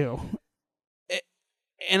this too.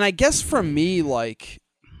 And I guess for me, like,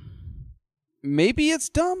 maybe it's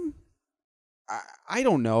dumb. I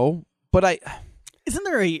don't know, but isn't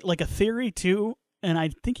there a theory too? And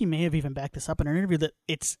I think he may have even backed this up in an interview that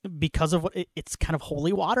it's because of what it's kind of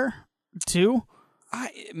holy water too.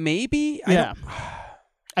 Maybe. Yeah,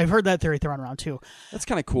 I've heard that theory thrown around too. That's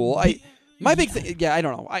kind of cool. My big thing. Yeah, I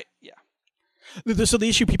don't know. So the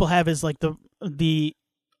issue people have is like the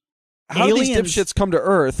how do these dipshits come to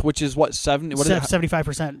Earth, which is what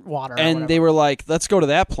 75% water, and they were like, let's go to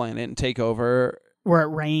that planet and take over where it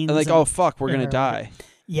rains, and like, oh fuck, we're gonna die.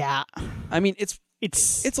 Yeah, I mean it's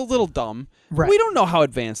a little dumb. Right. We don't know how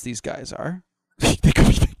advanced these guys are.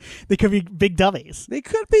 They could be big dummies. They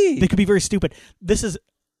could be. They could be very stupid.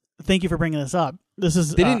 Thank you for bringing this up. They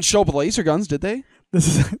didn't show up with laser guns, did they?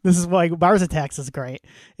 This is why Mars Attacks is great.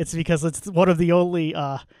 It's because it's one of the only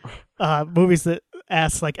movies that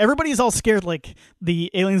asks, like, everybody's all scared, like the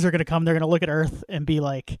aliens are going to come, they're going to look at Earth and be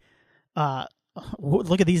like,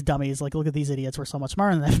 look at these dummies, like, look at these idiots, we're so much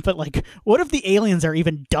smarter than them. But like, what if the aliens are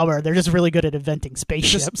even dumber? They're just really good at inventing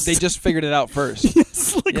spaceships. They just figured it out first.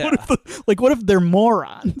 Yes, what if they're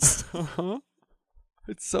morons?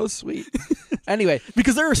 It's so sweet. Anyway,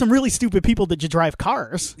 because there are some really stupid people that just drive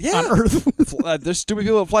cars on Earth. There's stupid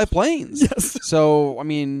people that fly planes. Yes. So, I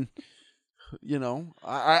mean,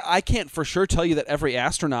 I can't for sure tell you that every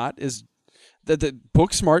astronaut is that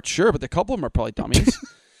book smart, sure, but a couple of them are probably dummies.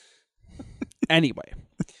 Anyway.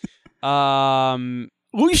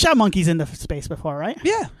 Well, you shot monkeys into space before, right?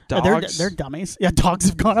 Yeah. Dogs. They're dummies. Yeah, dogs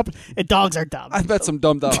have gone up, and dogs are dumb. I've met some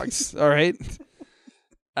dumb dogs. All right.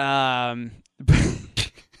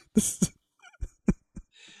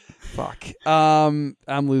 Fuck. I'm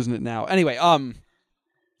losing it now. Anyway,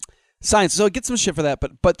 science. So I get some shit for that,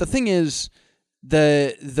 but the thing is,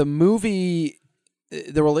 the movie,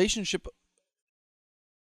 the relationship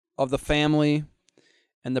of the family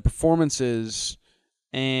and the performances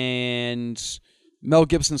and Mel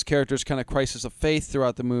Gibson's character's kind of crisis of faith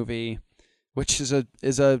throughout the movie, which is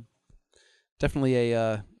definitely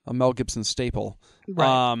a Mel Gibson staple.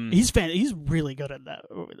 Right. He's really good at that,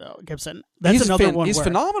 though, Gibson. That's another one. He's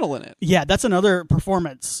phenomenal in it. Yeah, that's another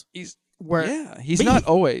performance. He's not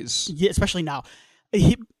always. Yeah, especially now.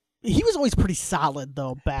 He was always pretty solid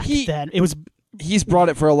though back then. He's brought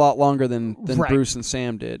it for a lot longer than right. Bruce and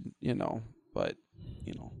Sam did, but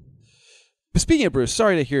But speaking of Bruce,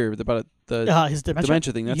 sorry to hear about his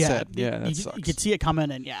dementia thing. That's sad. Yeah, that sucks. You could see it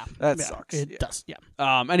coming, and that sucks. It does. Yeah.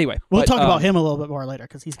 Anyway, we'll talk about him a little bit more later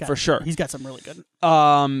because he's got for sure. He's got some really good.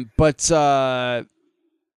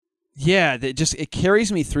 It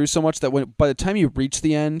carries me through so much that by the time you reach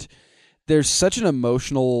the end, there's such an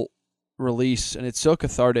emotional release, and it's so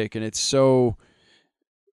cathartic, and it's so.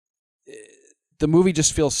 The movie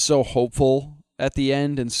just feels so hopeful at the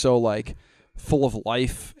end, and so full of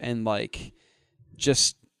life, and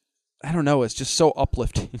just I don't know. It's just so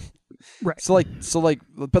uplifting. Right.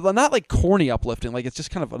 But not corny uplifting. It's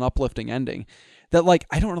just kind of an uplifting ending. That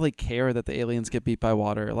I don't really care that the aliens get beat by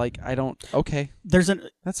water. I don't. Okay.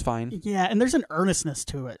 That's fine. Yeah, and there's an earnestness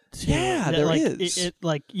to it too. Yeah, there is.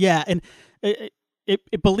 And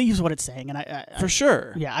it believes what it's saying, and I for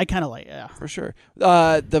sure. Yeah, I kind of yeah. For sure.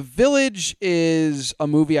 The Village is a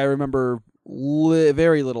movie I remember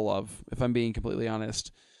very little of, if I'm being completely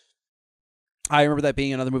honest. I remember that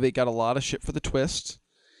being another movie that got a lot of shit for the twist.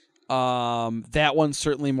 That one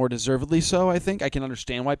certainly more deservedly so, I think. I can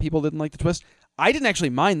understand why people didn't like the twist. I didn't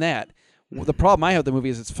actually mind that. The problem I have with the movie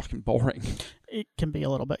is it's fucking boring. It can be a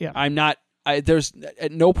little bit, yeah. There's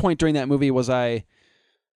at no point during that movie was I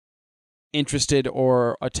interested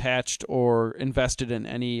or attached or invested in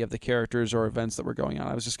any of the characters or events that were going on.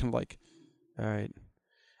 I was just kind of all right.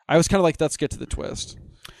 I was kind of let's get to the twist.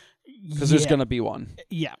 Because there's going to be one.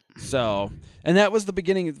 Yeah. So, and that was the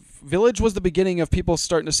beginning. Village was the beginning of people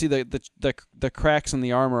starting to see the cracks in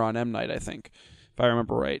the armor on M. Night, I think, if I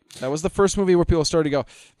remember right. That was the first movie where people started to go,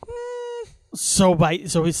 So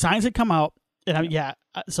his signs had come out, and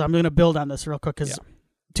so I'm going to build on this real quick, because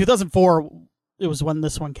 2004, it was when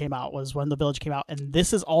this one came out, was when The Village came out, and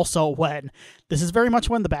this is very much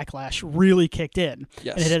when the backlash really kicked in.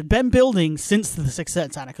 Yes. And it had been building since The Sixth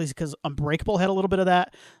Sense, honestly, because Unbreakable had a little bit of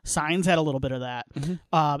that, Signs had a little bit of that,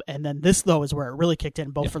 and then this, though, is where it really kicked in,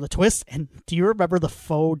 both for the twist, and do you remember the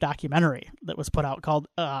faux documentary that was put out called,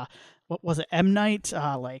 what was it, M. Night,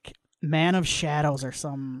 Man of Shadows or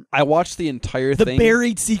some... I watched the entire thing. The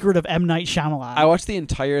Buried Secret of M. Night Shyamalan. I watched the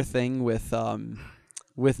entire thing with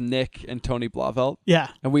Nick and Tony Blauvelt. Yeah.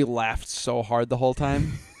 And we laughed so hard the whole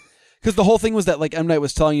time. Because the whole thing was that M. Night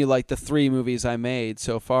was telling you the 3 movies I made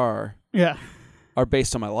so far are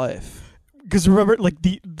based on my life. Because remember,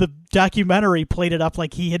 the documentary played it up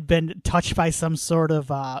like he had been touched by some sort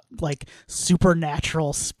of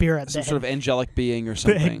supernatural spirit. Some sort of angelic being or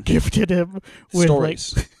something. That had gifted him with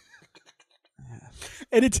stories.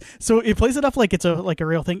 And it plays it up like it's a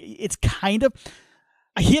real thing. It's kind of...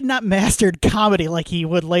 He had not mastered comedy like he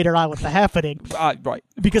would later on with The Happening. Right.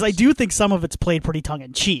 Because I do think some of it's played pretty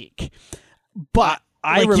tongue-in-cheek. But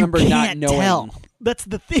I remember you not can't knowing. Tell. That's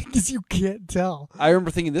the thing, is you can't tell. I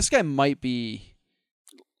remember thinking, this guy might be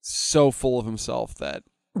so full of himself that...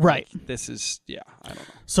 Right. This is... Yeah, I don't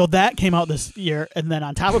know. So that came out this year, and then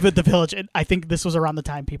on top of it, The Village, and I think this was around the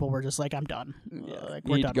time people were just I'm done. Yeah, we're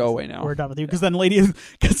you need done to go away now. We're done with you. Because then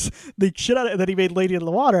because they shit out of it, and then he made Lady in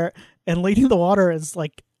the Water, and Lady in the Water is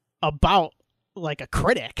about a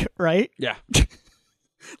critic, right? Yeah.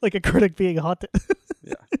 A critic being haunted.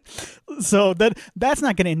 Yeah. So that's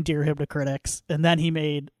not going to endear him to critics. And then he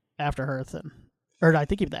made After Earth, or I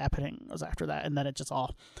think even The Happening was after that, and then it just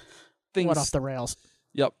all went off the rails.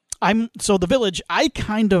 Yep. So The Village, I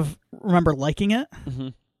kind of remember liking it,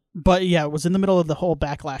 but yeah, it was in the middle of the whole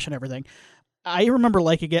backlash and everything. I remember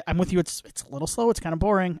liking it. I'm with you. It's a little slow. It's kind of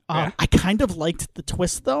boring. I kind of liked the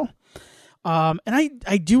twist though. And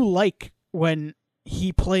I do like when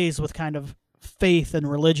he plays with kind of faith and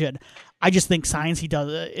religion. I just think Signs he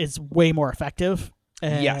does is way more effective.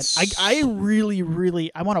 And yes. I really,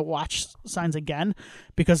 really, I want to watch Signs again,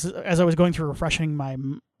 because as I was going through refreshing my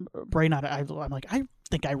brain on it, I'm like, I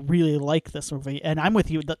think I really like this movie. And I'm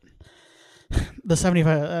with you. The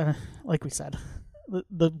 75, like we said,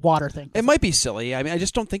 the water thing. It might be silly. I mean, I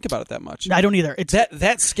just don't think about it that much. I don't either. It's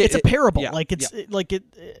it's a parable. Yeah, like it's like it.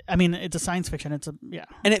 I mean, it's a science fiction. It's a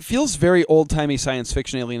and it feels very old timey science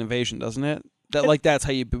fiction alien invasion, doesn't it? That's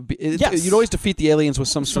how you. Yes. You'd always defeat the aliens with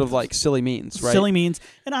some sort of like silly means, right? Silly means,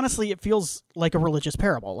 and honestly, it feels like a religious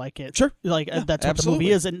parable. Like it, sure, like that's what absolutely. the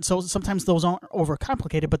movie is. And so sometimes those aren't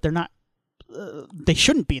overcomplicated, but they're not. They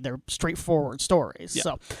shouldn't be. They're straightforward stories. Yeah.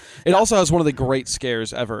 So it also has one of the great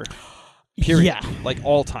scares ever. Period. Yeah. Like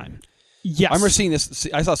all time. Yes. I remember seeing this.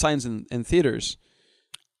 I saw Signs in theaters,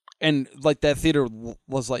 and like that theater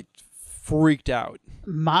was like freaked out.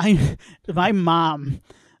 My mom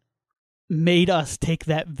made us take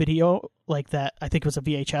that video, like that. I think it was a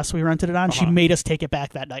VHS we rented it on. She made us take it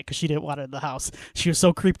back that night because she didn't want it in the house. She was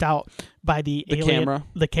so creeped out by the alien,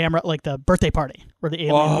 the camera, like the birthday party where the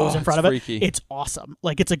alien goes in front of freaky. it. It's awesome.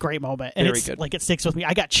 Like it's a great moment, and Very it's good. like it sticks with me.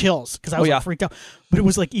 I got chills because I was like, freaked out. But it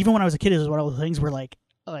was like even when I was a kid, it was one of those things where like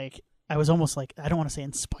I was almost like, I don't want to say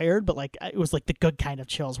inspired, but like it was like the good kind of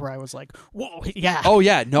chills where I was like, whoa, yeah. Oh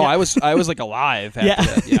yeah, no, yeah. I was like alive after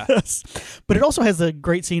that. Yeah. Yes. But it also has a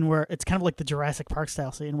great scene where it's kind of like the Jurassic Park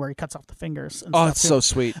style scene where he cuts off the fingers. And it's so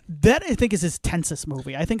sweet. That I think is his tensest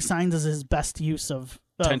movie. I think Signs is his best use of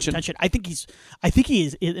tension. I think he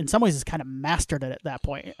is in some ways is kind of mastered it at that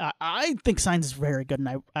point. I think Signs is very good,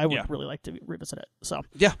 and I would really like to revisit it. So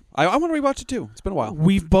yeah, I want to rewatch it too. It's been a while.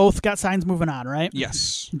 We've both got Signs moving on, right?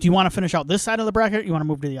 Yes. Do you want to finish out this side of the bracket? Or you want to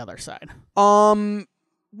move to the other side?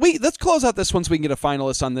 Let's close out this one so we can get a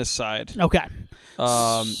finalist on this side. Okay.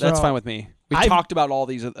 That's fine with me. We've talked about all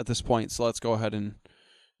these at this point, so let's go ahead and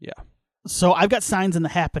So I've got Signs in The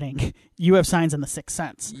Happening. You have Signs in The Sixth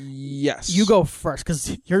Sense. Yes. You go first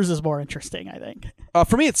because yours is more interesting, I think.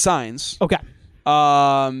 For me, it's Signs. Okay.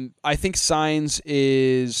 I think Signs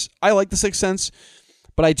is... I like The Sixth Sense,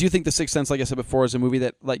 but I do think The Sixth Sense, like I said before, is a movie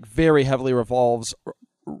that like very heavily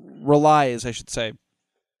relies, I should say,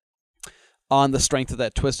 on the strength of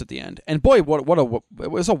that twist at the end. And boy, it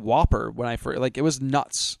was a whopper when I first... Like, it was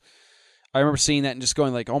nuts. I remember seeing that and just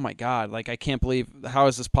going like, oh my God, like I can't believe, how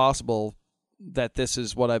is this possible that this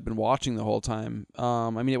is what I've been watching the whole time? I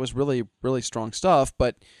mean, it was really, really strong stuff,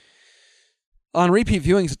 but on repeat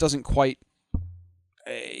viewings, it doesn't quite,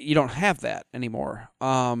 you don't have that anymore.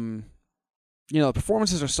 The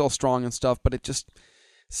performances are still strong and stuff, but it just,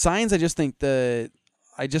 Signs, I just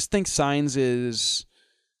think Signs is,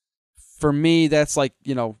 for me, that's like,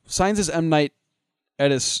 Signs is M. Night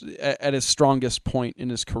at his strongest point in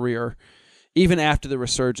his career. Even after the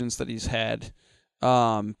resurgence that he's had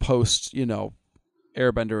post,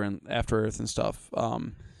 Airbender and After Earth and stuff.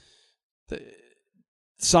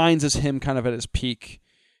 Signs is him kind of at his peak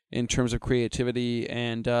in terms of creativity,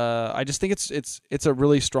 and I just think it's a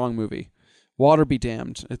really strong movie. Water be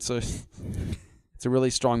damned. It's a really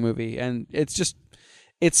strong movie, and it's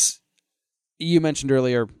you mentioned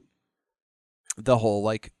earlier the whole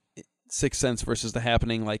like Sixth Sense versus The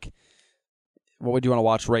Happening, like what would you want to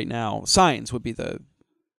watch right now? Signs would be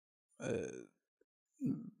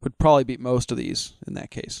would probably beat most of these in that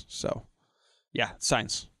case. So, yeah,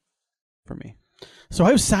 Signs for me. So I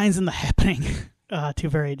have Signs in The Happening. Two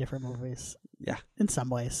very different movies. Yeah, in some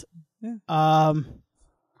ways. Yeah.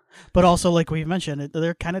 But also, like we've mentioned,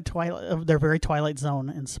 they're kind of They're very Twilight Zone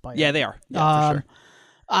inspired. Yeah, they are. Yeah, for sure.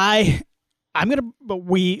 But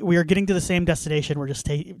we are getting to the same destination. We're just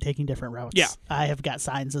taking different routes. Yeah. I have got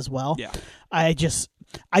Signs as well. Yeah. I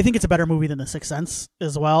think it's a better movie than The Sixth Sense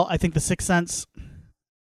as well. I think The Sixth Sense,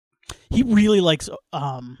 he really likes,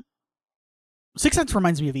 Sixth Sense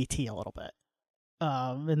reminds me of E.T. a little bit.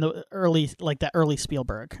 In the early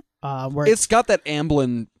Spielberg, where it's got that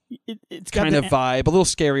Amblin it's got kind of vibe, a little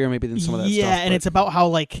scarier maybe than some of that stuff. Yeah, and it's about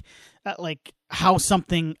how how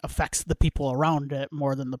something affects the people around it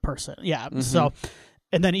more than the person. Yeah. Mm-hmm. So,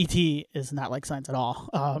 and then E.T. is not like Signs at all.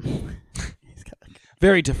 He's got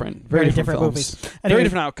very different movies. Anyway, very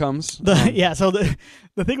different outcomes. So the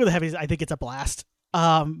thing with the Heavies, I think it's a blast.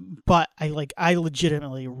 But I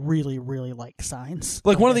legitimately really, really like Signs.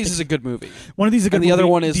 Like one of these is a good movie. One of these is a good movie. And the other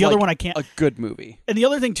one is the other one I can't. A good movie. And the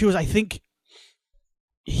other thing too is I think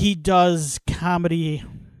he does comedy.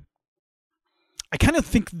 I kind of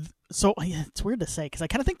think so. Yeah, it's weird to say because I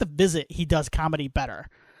kind of think The Visit he does comedy better.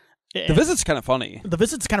 The Visit's kind of funny. The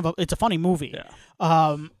Visit's it's a funny movie.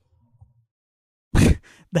 Yeah.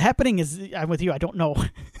 The Happening is. I'm with you. I don't know.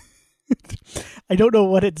 I don't know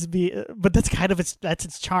what but that's kind of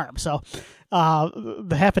its charm. So,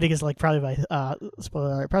 The Happening is like probably my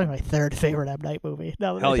third favorite M. Night movie.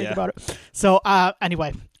 Now that I think about it. So,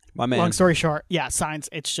 anyway, my man. Long story short, yeah, Signs.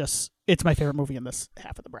 it's my favorite movie in this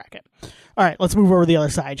half of the bracket. All right, let's move over to the other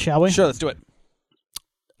side, shall we? Sure, let's do it.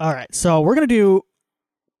 All right, so we're going to do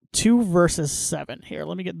 2 versus 7 here.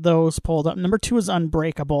 Let me get those pulled up. Number 2 is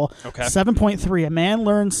Unbreakable. Okay. 7.3. A man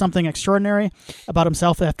learns something extraordinary about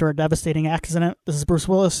himself after a devastating accident. This is Bruce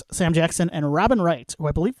Willis, Sam Jackson, and Robin Wright, who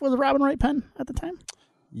I believe was a Robin Wright pen at the time.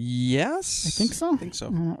 Yes. I think so.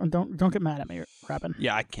 Don't get mad at me, Robin.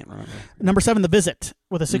 Yeah, I can't remember. Number 7, The Visit,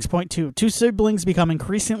 with a 6.2. 2 siblings become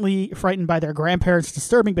increasingly frightened by their grandparents'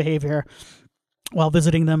 disturbing behavior while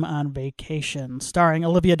visiting them on vacation. Starring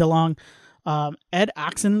Olivia DeLong, Ed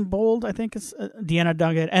Oxenbould, I think is Deanna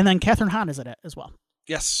Duggan, and then Catherine Hahn is in it as well.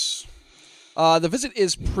 Yes. The Visit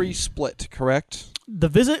is pre-split, correct? The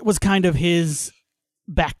Visit was kind of his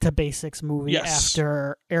back to basics movie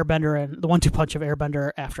after Airbender and the 1-2 punch of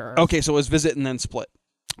Airbender after Earth. Okay, so it was Visit and then Split.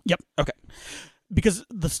 Yep. Okay. Because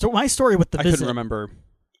my story with The Visit, I couldn't remember.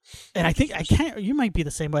 And I think I can't. You might be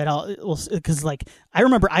the same way. Because I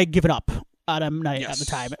remember I give it up on M. Night at the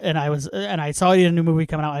time, and I saw a new movie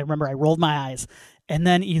coming out. I remember I rolled my eyes, and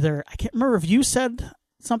then either I can't remember if you said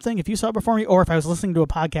something, if you saw it before me, or if I was listening to a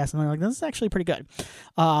podcast and they're like, "This is actually pretty good."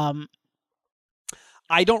 I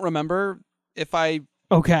don't remember if I.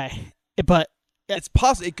 Okay, but it's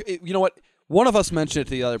possible. You know what? One of us mentioned it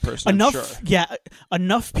to the other person. Enough, I'm sure. Yeah,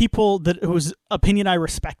 enough people whose opinion I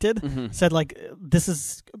respected said like, "This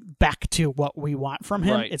is back to what we want from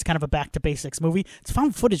him." Right. It's kind of a back to basics movie. It's a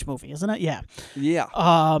found footage movie, isn't it? Yeah. Yeah.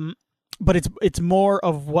 But it's more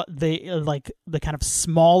of what they like, the kind of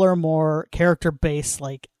smaller, more character based,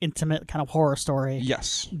 like intimate kind of horror story.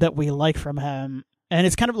 Yes. That we like from him, and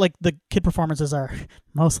it's kind of like the kid performances are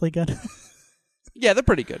mostly good. Yeah, they're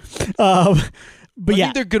pretty good. But I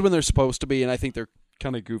think they're good when they're supposed to be, and I think they're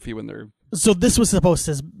kind of goofy when they're... So this was supposed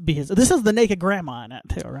to be his... This has the Naked Grandma in it,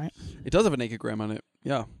 too, right? It does have a Naked Grandma in it,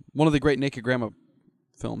 yeah. One of the great Naked Grandma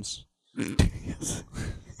films.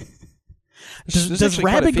 Does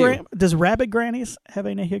Rabbit Grannies have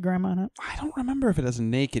a Naked Grandma in it? I don't remember if it has a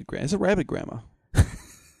Naked Grandma. It's a Rabbit Grandma.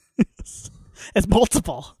 It's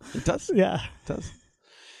multiple. It does? Yeah. It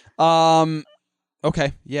does.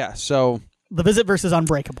 Okay, yeah, so... The Visit versus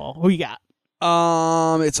Unbreakable. Who you got?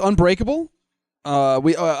 It's Unbreakable. But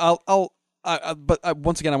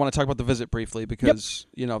once again, I want to talk about The Visit briefly because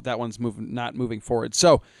that one's not moving forward.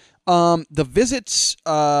 So, The Visit,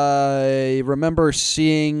 I remember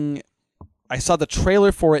seeing. I saw the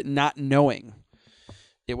trailer for it, not knowing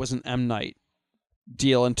it was an M. Night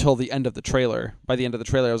deal until the end of the trailer. By the end of the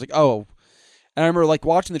trailer, I was like, oh. And I remember like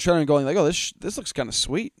watching the trailer and going like, oh, this looks kind of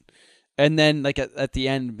sweet. And then like at the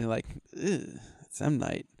end, be like, it's M.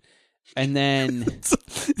 Night. And then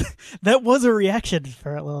that was a reaction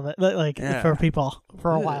for a little bit, for people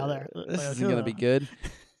for a while there. This isn't going to be good.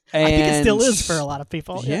 And I think it still is for a lot of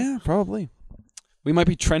people. Yeah, probably. We might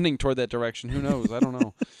be trending toward that direction. Who knows? I don't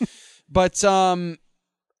know. But for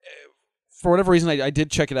whatever reason, I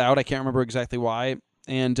did check it out. I can't remember exactly why,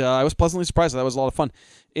 and I was pleasantly surprised. That was a lot of fun.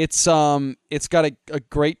 It's got a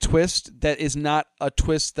great twist that is not a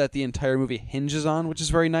twist that the entire movie hinges on, which is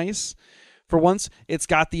very nice. For once, it's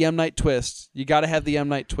got the M. Night twist. You got to have the M.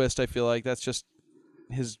 Night twist, I feel like. That's just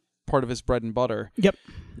part of his bread and butter. Yep.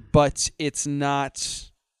 But it's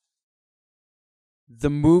not the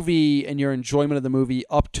movie and your enjoyment of the movie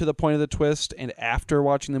up to the point of the twist and after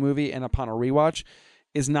watching the movie and upon a rewatch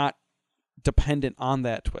is not dependent on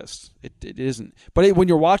that twist. It isn't. But when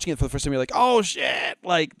you're watching it for the first time, you're like, oh, shit,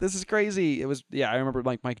 like, this is crazy. It was, I remember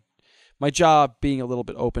like my jaw being a little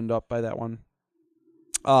bit opened up by that one.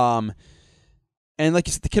 And like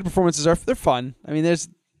you said, the kid performances they're fun. I mean, there's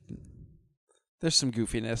some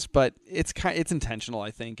goofiness, but it's intentional,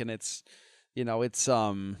 I think, and it's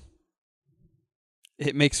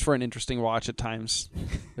it makes for an interesting watch at times.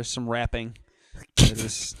 There's some rapping.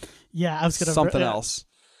 There's I was gonna something else.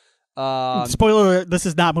 Spoiler alert, this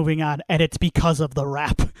is not moving on, and it's because of the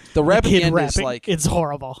rap. The rap at the end rapping, is like it's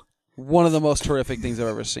horrible. One of the most horrific things I've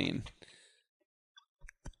ever seen.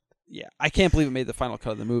 Yeah, I can't believe it made the final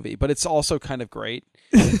cut of the movie, but it's also kind of great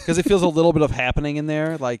because it feels a little bit of happening in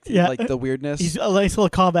there, like the weirdness. He's a nice little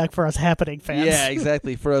callback for us happening fans. Yeah,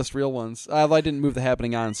 exactly, for us real ones. I didn't move the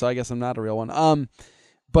happening on, so I guess I'm not a real one.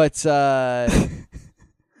 But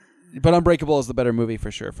Unbreakable is the better movie for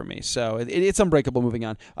sure for me. So it's Unbreakable. Moving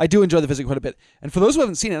on, I do enjoy The Visit quite a bit, and for those who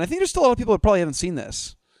haven't seen it, and I think there's still a lot of people that probably haven't seen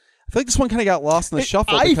this. I feel like this one kind of got lost in the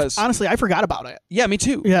shuffle because honestly, I forgot about it. Yeah, me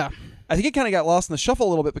too. Yeah. I think it kind of got lost in the shuffle a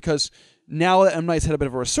little bit because now that M. Night's had a bit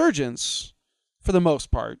of a resurgence, for the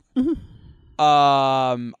most part,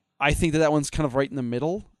 I think that one's kind of right in the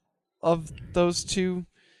middle of those two,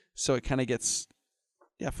 so it kind of gets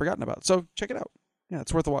forgotten about. So check it out. Yeah,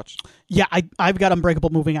 it's worth a watch. Yeah, I've got Unbreakable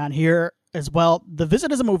moving on here as well. The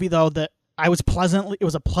Visit is a movie though that it was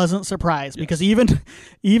a pleasant surprise because even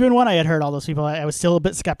when I had heard all those people, I was still a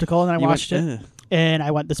bit skeptical, and then I watched it and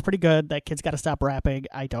I went, "This is pretty good. That kid's got to stop rapping."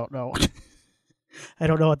 I don't know. I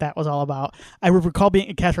don't know what that was all about. I recall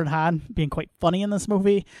Catherine Hahn being quite funny in this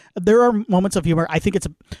movie. There are moments of humor. I think it's,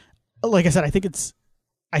 like I said, I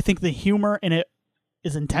think the humor in it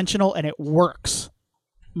is intentional and it works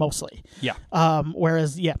mostly. Yeah.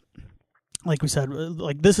 Whereas, like we said,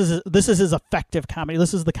 like this is his effective comedy.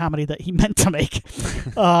 This is the comedy that he meant to make.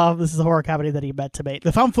 This is the horror comedy that he meant to make.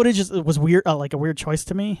 The found footage was weird, like a weird choice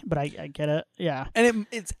to me, but I get it. Yeah. And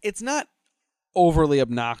it's not overly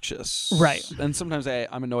obnoxious, right? And sometimes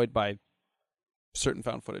I'm annoyed by certain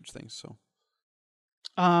found footage things. So,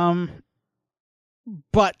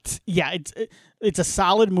 but yeah, it's a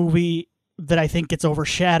solid movie that I think gets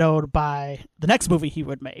overshadowed by the next movie he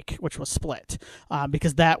would make, which was Split,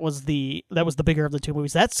 because that was the bigger of the two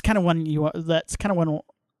movies. That's kind of when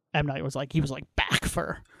M. Night was like, he was like back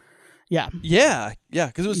for. Yeah,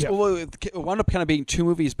 because it wound up kind of being two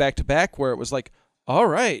movies back to back where it was like, all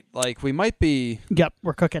right, like we might be. Yep,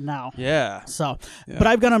 we're cooking now. Yeah. So, but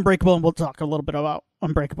I've got Unbreakable, and we'll talk a little bit about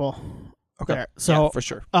Unbreakable. Okay. There. So for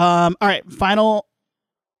sure. All right, final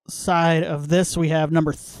side of this, we have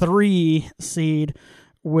number 3 seed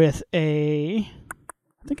with a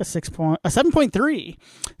 7.3.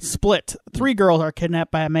 Split. 3 girls are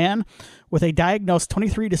kidnapped by a man with a diagnosed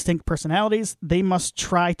 23 distinct personalities. They must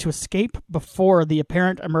try to escape before the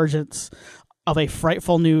apparent emergence of a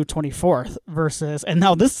frightful new 24th versus, and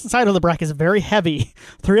now this side of the bracket is very heavy.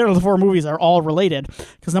 3 out of the 4 movies are all related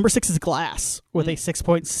because number 6 is Glass with a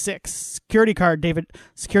 6.6. Security guard David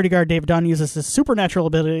Dunn uses his supernatural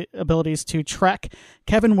abilities to track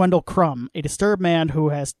Kevin Wendell Crumb, a disturbed man who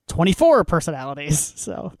has 24 personalities.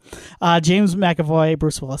 So, James McAvoy,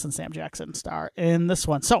 Bruce Willis, and Sam Jackson star in this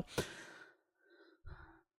one. So,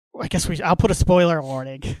 I guess I'll put a spoiler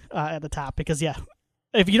warning at the top because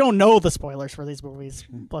if you don't know the spoilers for these movies,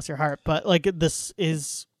 bless your heart. But like this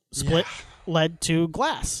is Split led to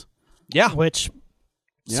Glass. Yeah. Which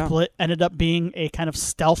Split ended up being a kind of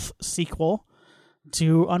stealth sequel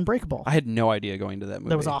to Unbreakable. I had no idea going to that movie.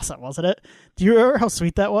 That was awesome, wasn't it? Do you remember how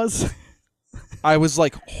sweet that was? I was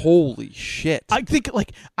like, holy shit. I think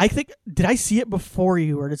did I see it before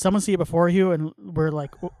you or did someone see it before you? And we're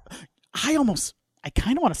like, I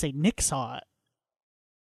kind of want to say Nick saw it.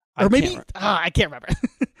 Or maybe I can't remember.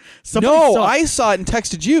 I saw it and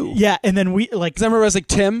texted you. Yeah, and then we like. Because I remember I was like,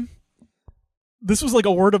 Tim. This was like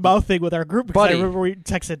a word of mouth thing with our group. Because Buddy. I remember we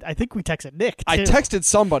texted. I think we texted Nick. Too. I texted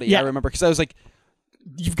somebody. Yeah. I remember because I was like,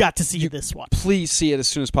 "You've got to see this one. Please see it as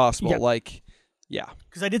soon as possible." Yeah. Like, yeah.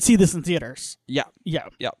 Because I did see this in theaters. Yeah. Yeah.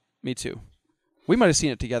 Yeah. Me too. We might have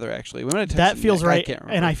seen it together, actually. We might have texted that feels Nick. right. I can't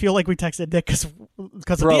remember. And I feel like we texted Nick because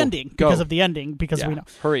of the ending. Go. Because of the ending. Because we know.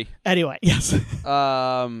 Hurry. Anyway, yes.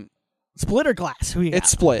 Split or Glass? Who you got? It's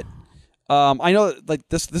Split. I know, like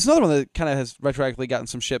this is another one that kind of has retroactively gotten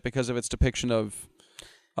some shit because of its depiction of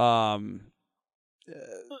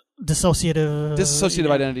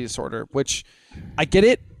dissociative identity disorder, which I get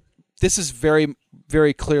it. This is very,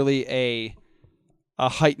 very clearly a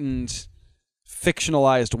heightened,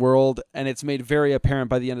 fictionalized world, and it's made very apparent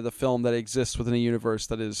by the end of the film that it exists within a universe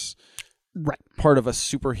that is part of a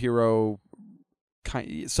superhero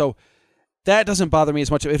kind. So that doesn't bother me as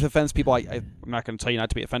much. If it offends people, I'm not going to tell you not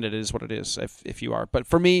to be offended. It is what it is if you are. But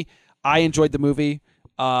for me, I enjoyed the movie.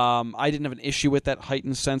 I didn't have an issue with that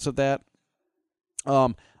heightened sense of that.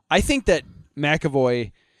 I think that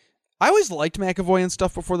McAvoy, I always liked McAvoy and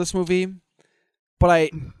stuff before this movie, but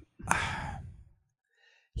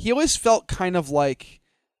he always felt kind of like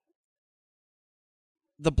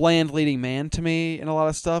the bland leading man to me in a lot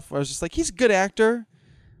of stuff. Where I was just like, he's a good actor,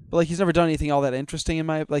 but like he's never done anything all that interesting in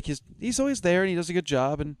my like he's always there and he does a good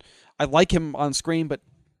job and I like him on screen, but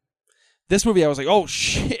this movie I was like, oh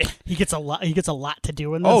shit. He gets a lot to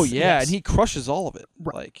do in this. Oh yeah, and he crushes all of it.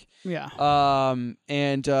 Right. Like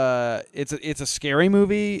and it's a scary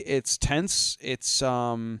movie. It's tense. It's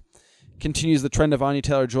continues the trend of Anya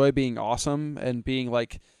Taylor-Joy being awesome and being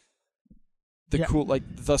like the cool, like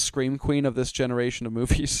the scream queen of this generation of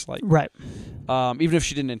movies. Like even if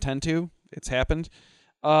she didn't intend to, it's happened.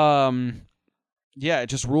 It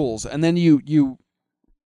just rules. And then you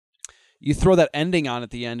throw that ending on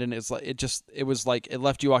at the end, and it's like it was like it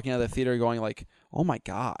left you walking out of the theater going like, oh my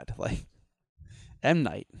god, like M.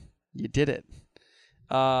 Night, you did it.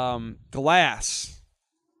 Glass.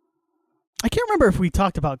 I can't remember if we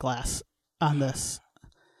talked about Glass on this.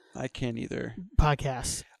 I can't either.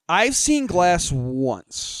 Podcast. I've seen Glass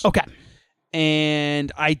once. Okay.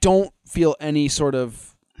 and I don't feel any sort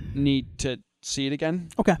of need to see it again.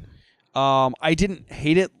 Okay. I didn't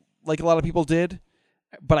hate it like a lot of people did,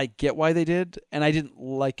 but I get why they did, and I didn't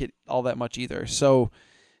like it all that much either. So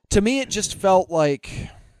to me, it just felt like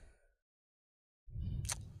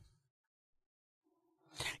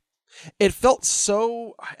it felt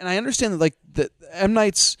so, and I understand that like the M.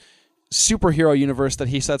 Night's superhero universe that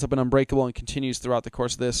he sets up in Unbreakable and continues throughout the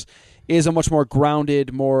course of this is a much more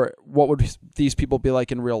grounded, more what would these people be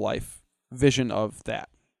like in real life vision of that.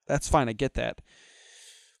 That's fine, I get that.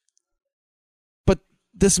 But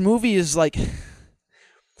this movie is like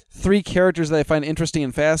three characters that I find interesting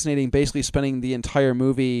and fascinating, basically spending the entire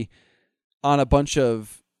movie on a bunch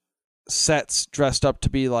of sets dressed up to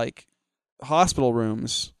be like hospital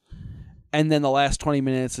rooms. And then the last 20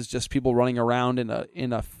 minutes is just people running around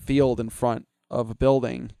in a field in front of a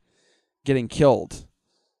building getting killed.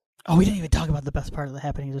 Oh, we didn't even talk about the best part of the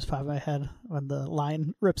happening just popped in my head when the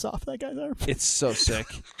lion rips off that guy's arm. It's so sick.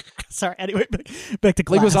 Sorry, anyway, back to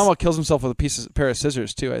Glass. Leguizamo kills himself with a pair of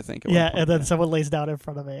scissors, too, I think. Yeah, and then someone lays down in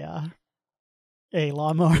front of a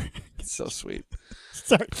lawnmower. It's so sweet.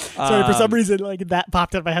 Sorry, for some reason, like that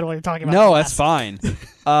popped in my head while you're talking about No, Glass. that's fine.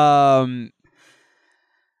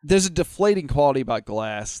 There's a deflating quality about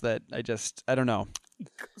Glass that I don't know.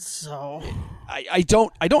 So I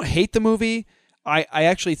don't hate the movie. I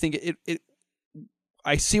actually think it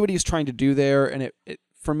I see what he's trying to do there, and it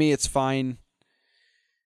for me it's fine.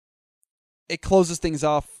 It closes things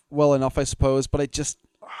off well enough, I suppose, but it just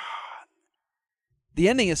the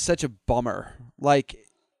ending is such a bummer. Like,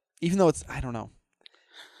 even though it's, I don't know,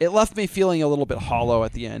 it left me feeling a little bit hollow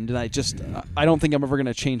at the end, and I don't think I'm ever going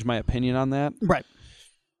to change my opinion on that. Right.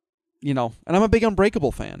 You know, and I'm a big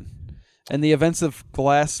Unbreakable fan, and the events of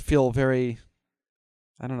Glass feel very,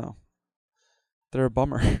 I don't know, they're a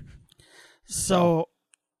bummer. So,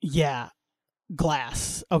 yeah,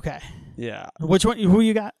 Glass. Okay. Yeah. Which one? Who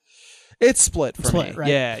you got? It's split for me. Right?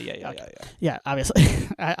 Yeah. Okay. Yeah, obviously.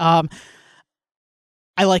 I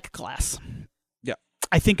like Glass. Yeah.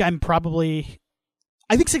 I think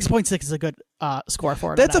 6.6 is a good score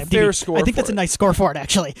for it. That's a IMDb. fair score. I think that's a nice score for it,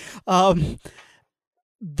 actually.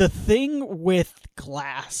 The thing with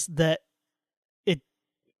Glass that it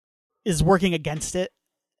is working against it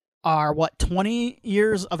are 20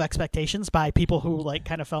 years of expectations by people who like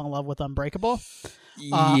kind of fell in love with Unbreakable.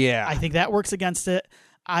 Yeah. I think that works against it.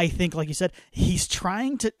 I think, like you said, he's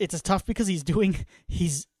trying to. It's tough because he's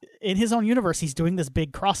in his own universe. He's doing this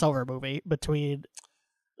big crossover movie between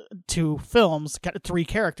two films, three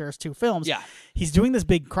characters, two films. Yeah, he's doing this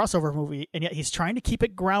big crossover movie, and yet he's trying to keep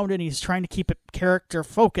it grounded. He's trying to keep it character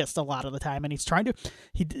focused a lot of the time, and he's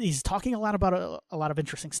talking a lot about a lot of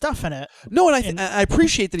interesting stuff in it. No, and I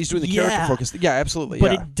appreciate that he's doing the character focused. Yeah, absolutely.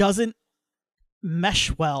 But it doesn't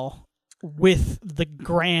mesh well with the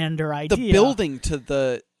grander idea. The building to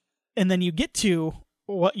the... And then you get to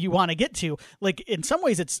what you want to get to. Like, in some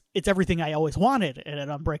ways, it's everything I always wanted in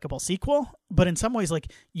an Unbreakable sequel. But in some ways,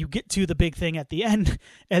 like, you get to the big thing at the end,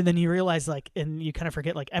 and then you realize, like, and you kind of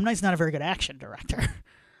forget, like, M. Night's not a very good action director.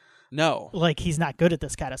 No. Like, he's not good at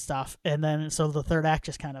this kind of stuff. And then, so the third act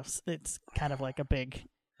just it's kind of like a big...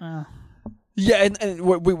 Yeah, and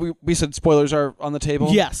we said spoilers are on the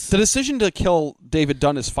table. Yes. The decision to kill David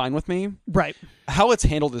Dunn is fine with me. Right. How it's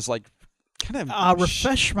handled is like kind of...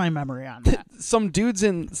 refresh my memory on that. Some dudes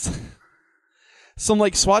in... Some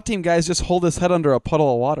like SWAT team guys just hold his head under a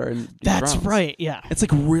puddle of water and That's drowns. right, yeah. It's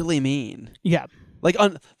like really mean. Yeah. Like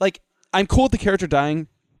I'm cool with the character dying.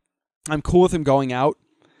 I'm cool with him going out,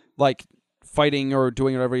 like fighting or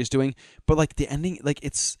doing whatever he's doing. But like the ending, like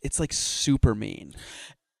it's like super mean.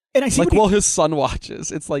 And I see like while his son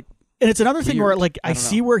watches, it's like, and it's another thing where like I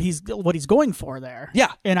see know. where what he's going for there.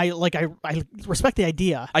 Yeah, and I respect the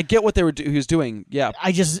idea. I get what he was doing. Yeah,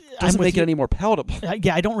 I just doesn't make it any more palatable.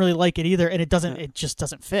 Yeah, I don't really like it either, and it doesn't. It just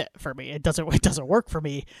doesn't fit for me. It doesn't work for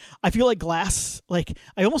me. I feel like Glass. Like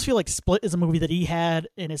I almost feel like Split is a movie that he had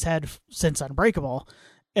in his head since Unbreakable.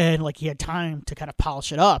 And like he had time to kind of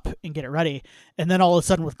polish it up and get it ready, and then all of a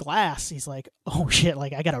sudden with Glass, he's like, "Oh shit!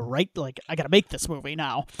 Like I gotta make this movie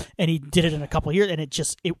now." And he did it in a couple of years, and it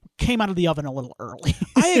came out of the oven a little early.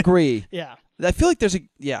 I agree. Yeah, I feel like there's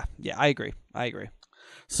yeah. I agree.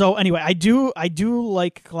 So anyway, I do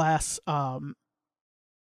like Glass, but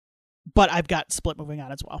I've got Split moving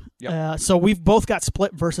on as well. Yep. So we've both got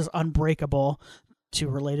Split versus Unbreakable, two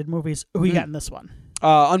related movies. Who you got in this one?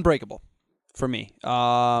 Unbreakable. For me,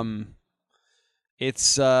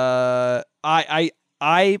 it's I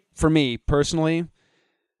for me personally,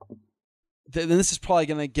 then this is probably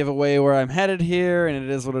gonna give away where I'm headed here, and it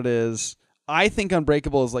is what it is. I think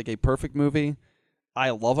Unbreakable is like a perfect movie. I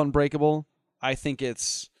love Unbreakable. I think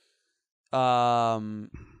it's one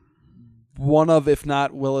of, if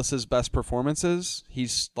not Willis's best performances.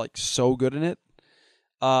 He's like so good in it.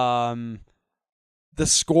 The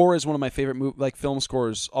score is one of my favorite film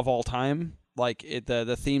scores of all time. Like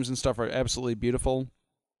the themes and stuff are absolutely beautiful.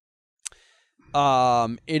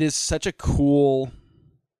 It is such a cool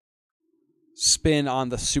spin on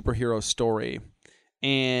the superhero story,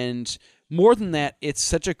 and more than that, it's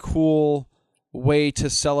such a cool way to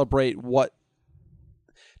celebrate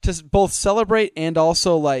to both celebrate and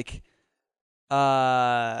also like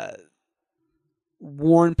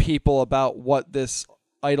warn people about what this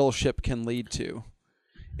idolship can lead to.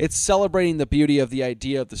 It's celebrating the beauty of the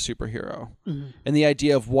idea of the superhero and the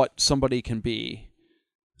idea of what somebody can be.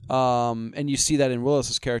 And you see that in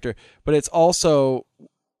Willis's character, but it's also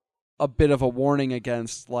a bit of a warning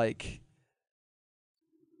against like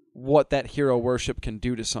what that hero worship can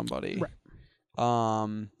do to somebody. Right.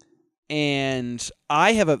 And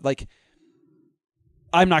I have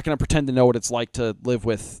I'm not going to pretend to know what it's like to live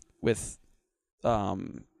with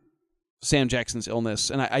Sam Jackson's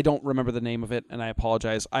illness, and I don't remember the name of it, and I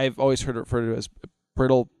apologize. I've always heard it referred to as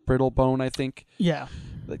brittle bone, I think. Yeah.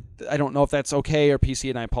 I don't know if that's okay or PC,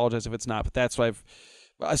 and I apologize if it's not, but that's what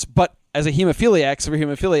but as a severe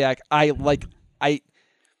hemophiliac,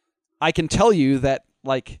 I can tell you that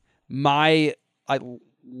like my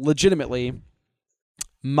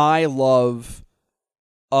love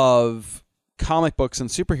of comic books and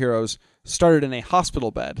superheroes started in a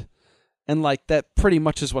hospital bed. And like that pretty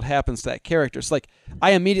much is what happens to that character. So like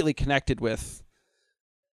I immediately connected with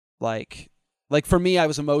like for me, I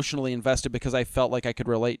was emotionally invested because I felt like I could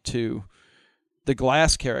relate to the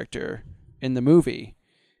Glass character in the movie.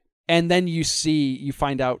 And then you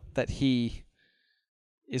find out that he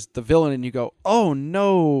is the villain, and you go, oh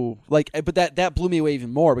no. Like, but that blew me away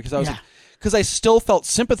even more because because I still felt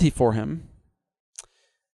sympathy for him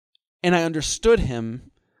and I understood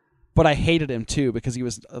him, but I hated him too because he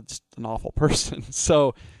was just an awful person.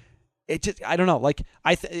 So it just, I don't know. Like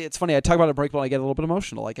it's funny. I talk about Unbreakable and I get a little bit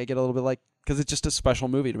emotional. Like I get a little bit like, because it's just a special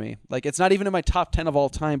movie to me. Like it's not even in my top 10 of all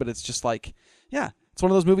time, but it's just like, yeah, it's one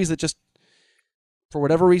of those movies that just, for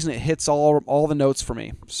whatever reason, it hits all the notes for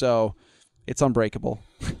me. So it's Unbreakable.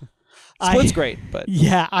 Split's great, but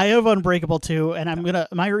yeah, I have Unbreakable too, and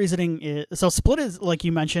my reasoning is, so Split is like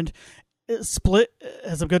you mentioned. Split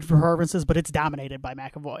has some good performances, but it's dominated by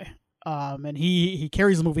McAvoy. And he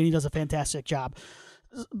carries the movie and he does a fantastic job.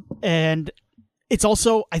 And it's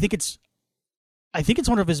also, I think it's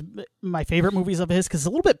one of my favorite movies of his because it's a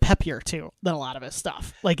little bit peppier too than a lot of his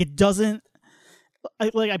stuff. Like it doesn't,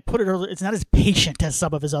 I put it earlier, it's not as patient as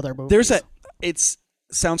some of his other movies. There's a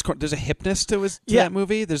hipness to that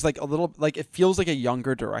movie. There's like a little, like it feels like a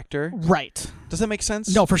younger director. Right. Does that make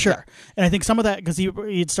sense? No, for sure. Yeah. And I think some of that, because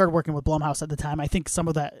he'd started working with Blumhouse at the time, I think some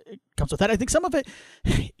of that comes with that. I think some of it,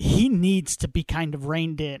 he needs to be kind of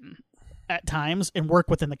reined in at times and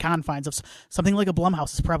work within the confines of something like a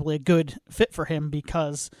Blumhouse is probably a good fit for him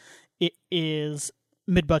because it is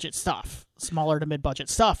mid-budget stuff, smaller to mid-budget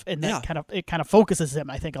stuff, and that kind of focuses him,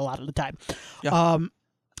 I think, a lot of the time. Yeah.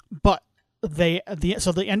 But the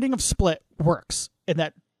ending of Split works, and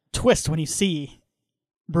that twist when you see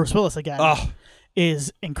Bruce Willis again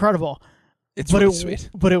is incredible. It's really sweet.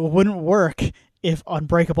 But it wouldn't work if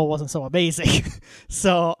Unbreakable wasn't so amazing.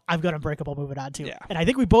 So I've got Unbreakable moving on too. Yeah. And I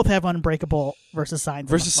think we both have Unbreakable versus Signs.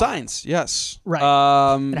 Versus Signs, yes. Right.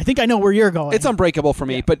 And I think I know where you're going. It's Unbreakable for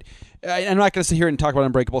me, but I'm not going to sit here and talk about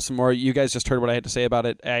Unbreakable some more. You guys just heard what I had to say about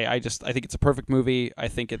it. I think it's a perfect movie. I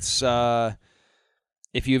think it's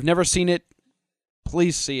if you've never seen it,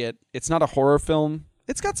 please see it. It's not a horror film.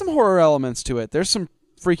 It's got some horror elements to it. There's some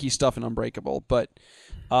freaky stuff in Unbreakable, but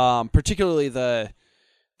particularly the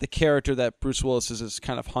character that Bruce Willis is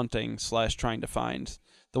kind of hunting / trying to find,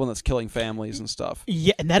 the one that's killing families and stuff.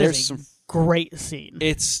 Yeah, and that is a great scene.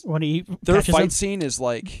 It's when their fight scene is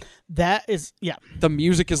like that is the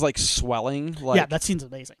music is like swelling. Like, that scene's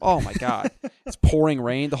amazing. Oh my god, it's pouring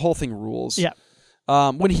rain. The whole thing rules. Yeah.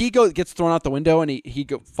 When he gets thrown out the window and he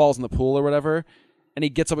falls in the pool or whatever, and he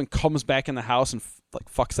gets up and comes back in the house and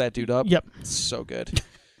fucks that dude up. Yep, it's so good.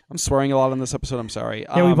 I'm swearing a lot on this episode. I'm sorry.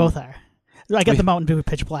 Yeah, we both are. I got the Mountain Dew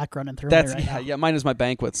Pitch Black running through me right now. Yeah, mine is my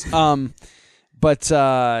banquets. But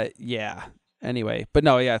yeah. Anyway, but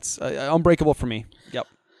no, yeah, it's Unbreakable for me. Yep.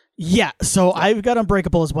 Yeah, so I've got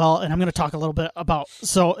Unbreakable as well, and I'm going to talk a little bit about.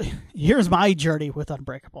 So here's my journey with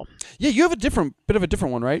Unbreakable. Yeah, you have a bit of a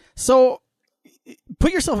different one, right? So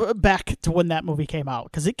put yourself back to when that movie came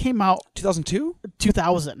out, because it came out 2002,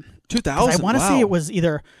 2000. 2000. I want to say it was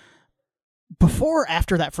either before or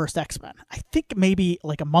after that first X-Men? I think maybe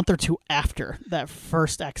like a month or two after that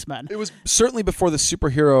first X-Men. It was certainly before the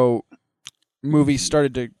superhero movies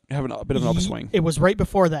started to have a bit of an upswing. It was right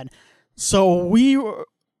before then. So we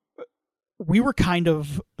were kind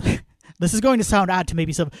of... This is going to sound odd to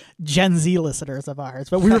maybe some Gen Z listeners of ours,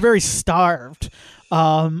 but we were very starved.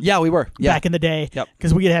 Yeah, we were. Yeah. Back in the day. Yep.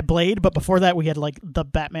 Because we had Blade, but before that we had like the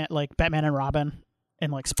Batman and Robin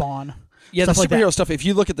and like Spawn. Yeah, the stuff superhero like stuff, if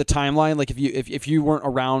you look at the timeline, like if you weren't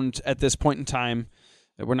around at this point in time,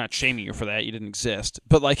 we're not shaming you for that, you didn't exist.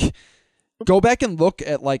 But like go back and look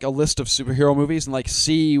at like a list of superhero movies and like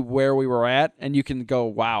see where we were at, and you can go,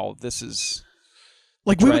 wow, this is...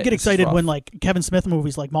 Like, we would get excited when, like, Kevin Smith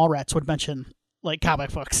movies like Mallrats would mention, like,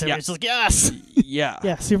 comic books. And Yeah. it's just like, yes! Yeah.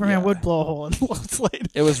 Yeah, Superman would blow a hole in Lois Lane.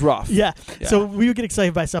 It was rough. Yeah. Yeah. So we would get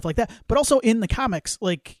excited by stuff like that. But also in the comics,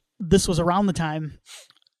 like, this was around the time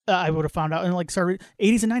I would have found out. And, like, started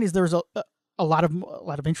 80s and 90s, there was a lot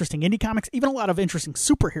of interesting indie comics, even a lot of interesting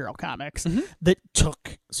superhero comics that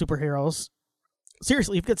took superheroes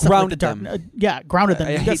seriously. You've got stuff Grounded like the Dark, them. Grounded them.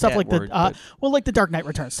 I You've hate got stuff that like word, like the Dark Knight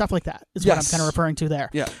Returns, stuff like that is what I'm Yes. kind of referring to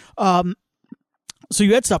there. Yeah. So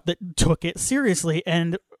you had stuff that took it seriously,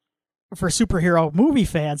 and for superhero movie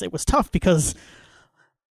fans, it was tough because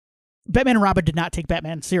Batman and Robin did not take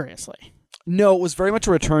Batman seriously. No, it was very much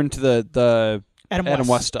a return to the Adam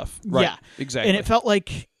West stuff. Right. Yeah. Exactly. And it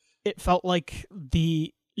felt like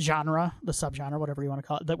the genre, the subgenre, whatever you want to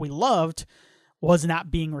call it, that we loved was not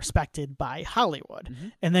being respected by Hollywood. Mm-hmm.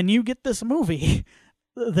 And then you get this movie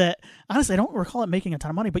that, honestly, I don't recall it making a ton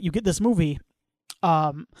of money, but you get this movie.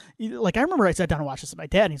 Like, I remember I sat down and watched this with my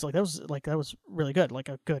dad, and he's like, that was really good, like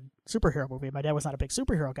a good superhero movie. My dad was not a big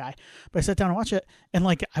superhero guy, but I sat down and watched it, and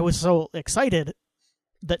like, I was so excited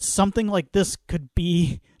that something like this could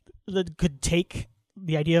take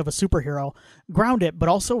the idea of a superhero, ground it, but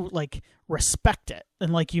also like respect it.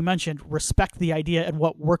 And like you mentioned, respect the idea and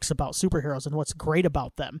what works about superheroes and what's great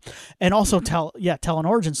about them. And also tell an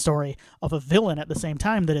origin story of a villain at the same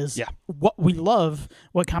time that is what we love,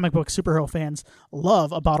 what comic book superhero fans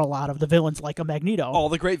love about a lot of the villains, like a Magneto. All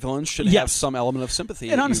the great villains should have some element of sympathy.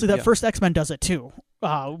 And honestly, that first X-Men does it too.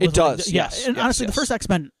 It does, yes. And honestly, yes. the first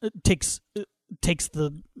X-Men takes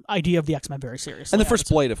the idea of the X-Men very seriously. And the first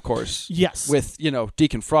Blade, of course. Yes. With,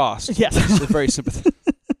 Deacon Frost. Yes. It's very sympathetic.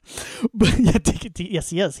 But yes,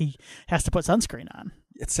 he is. He has to put sunscreen on.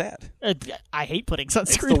 It's sad. I hate putting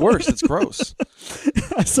sunscreen It's the worst. It's gross.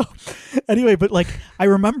 So anyway, but like, I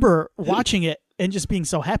remember watching it and just being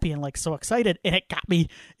so happy and like so excited, and it got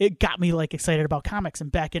me like excited about comics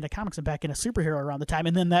and back into superhero around the time.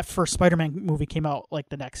 And then that first Spider-Man movie came out like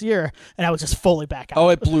the next year, and I was just fully back out. Oh,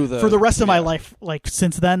 it blew for the rest of my life. Like,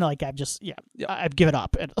 since then, like, I've just I've given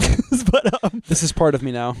up. But this is part of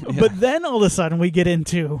me now. Yeah. But then all of a sudden we get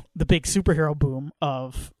into the big superhero boom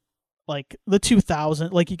of like the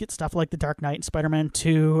 2000s. Like, you get stuff like the Dark Knight and Spider-Man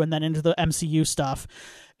 2, and then into the MCU stuff,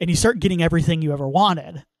 and you start getting everything you ever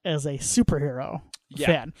wanted as a superhero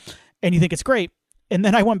fan, and you think it's great. And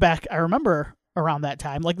then I went back. I remember around that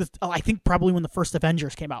time, like I think probably when the first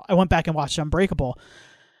Avengers came out, I went back and watched Unbreakable,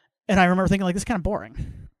 and I remember thinking like, this is kind of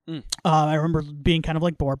boring. I remember being kind of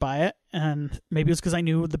like bored by it, and maybe it was because I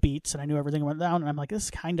knew the beats and I knew everything went down, and I'm like, this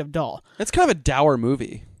is kind of dull. It's kind of a dour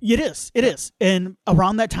movie. It is. And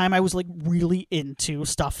around that time, I was like really into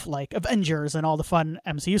stuff like Avengers and all the fun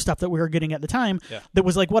MCU stuff that we were getting at the time. That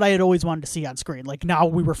was like what I had always wanted to see on screen. Like, now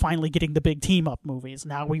we were finally getting the big team up movies.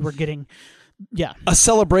 Now we were getting a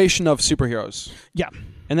celebration of superheroes.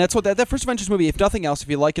 And that's what that first Avengers movie, if nothing else, if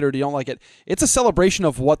you like it or you don't like it, it's a celebration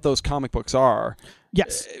of what those comic books are.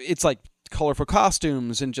 Yes. It's like colorful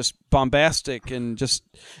costumes and just bombastic and just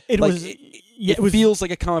it feels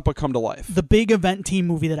like a comic book come to life. The big event team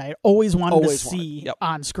movie that I always wanted to see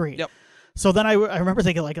on screen. So then I remember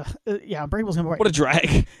thinking like, Unbreakable's gonna be right. What a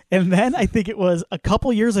drag. And then I think it was a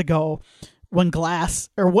couple years ago when Glass,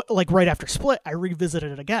 right after Split, I revisited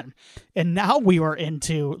it again. And now we were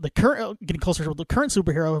into getting closer to the current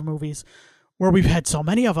superhero movies, where we've had so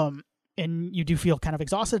many of them, and you do feel kind of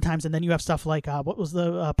exhausted at times. And then you have stuff like, what was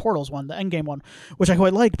the Portals one, the Endgame one, which I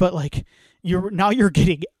quite liked, but like,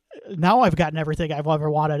 now I've gotten everything I've ever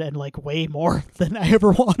wanted, and like way more than I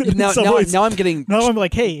ever wanted. Now I'm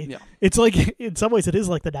like, hey, it's like, in some ways it is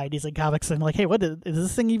like the 90s in comics, and like, hey, does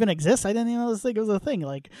this thing even exist? I didn't even know this thing was a thing.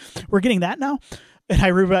 Like, we're getting that now. And I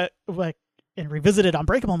revisited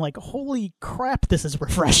Unbreakable. I'm like, holy crap, this is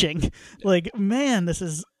refreshing. Like, man, this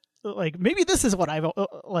is like, maybe this is what I've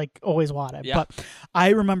like always wanted. But I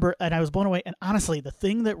remember, and I was blown away. And honestly, the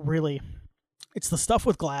thing that really, it's the stuff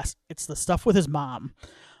with Glass, it's the stuff with his mom.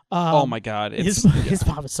 Oh my God, his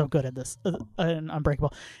mom is so good at this, in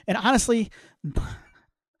Unbreakable. And honestly,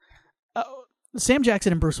 Sam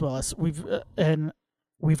Jackson and Bruce Willis,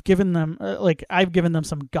 we've given them I've given them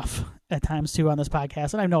some guff at times too on this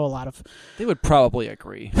podcast, and I know a lot of. They would probably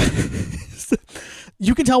agree.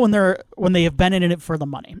 You can tell when they have been in it for the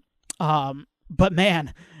money, but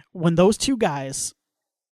man, when those two guys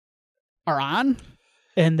are on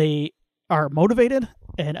and they are motivated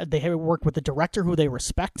and they have worked with the director who they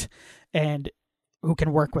respect and who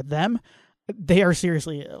can work with them, they are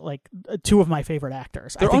seriously like two of my favorite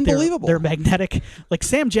actors. They're unbelievable. They're magnetic. Like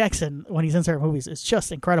Sam Jackson, when he's in certain movies, is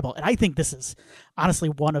just incredible. And I think this is honestly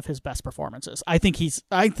one of his best performances. I think he's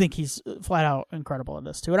flat out incredible in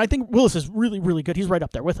this too. And I think Willis is really, really good. He's right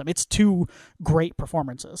up there with him. It's two great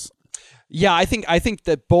performances. Yeah, I think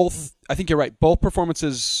that both. I think you're right. Both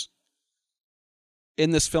performances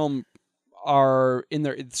in this film are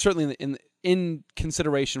certainly in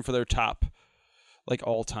consideration for their top, like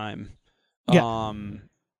all time. Yeah.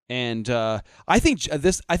 And I think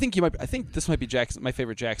this might be my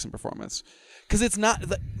favorite Jackson performance, because it's not.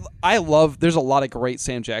 There's a lot of great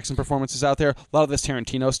Sam Jackson performances out there. A lot of this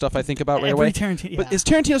Tarantino stuff I think about right away. But his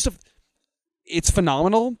Tarantino stuff, it's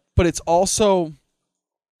phenomenal, but it's also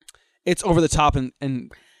over the top and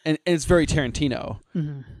it's very Tarantino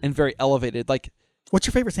and very elevated. Like, what's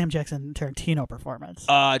your favorite Sam Jackson Tarantino performance?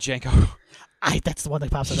 Django. That's the one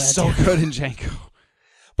that pops up. He's so good in Django.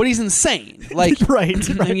 But he's insane, like right.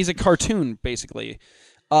 I mean, he's a cartoon basically,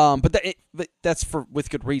 but that's with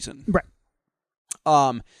good reason, right?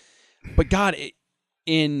 But God,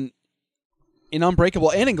 in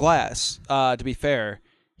Unbreakable and in Glass, to be fair,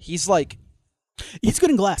 he's good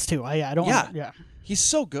in Glass too. I don't. Yeah, he's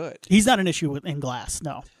so good. He's not an issue in Glass.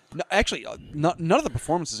 No actually, none of the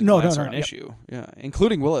performances in Glass are an issue. Yeah,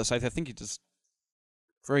 including Willis. I think he does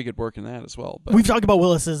very good work in that as well. But we've talked about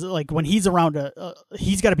Willis as like when he's around,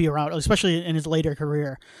 he's got to be around, especially in his later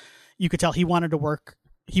career. You could tell he wants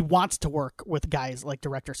to work with guys like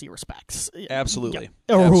directors he respects. Absolutely.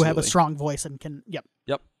 Yep. Or who have a strong voice and can. Yep.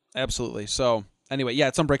 Yep. Absolutely. So anyway, yeah,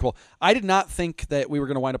 it's Unbreakable. I did not think that we were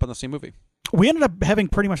going to wind up on the same movie. We ended up having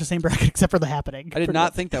pretty much the same bracket except for The Happening. I did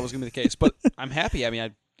not think that was going to be the case, but I'm happy. I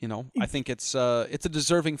mean, I think it's a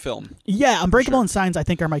deserving film. Yeah, Unbreakable and Signs I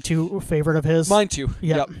think are my two favorite of his. Mine too.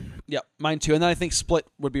 Yep. Yep. Mine too. And then I think Split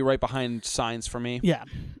would be right behind Signs for me. Yeah.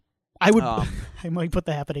 I would. I might put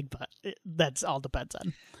The Happening, but that's all depends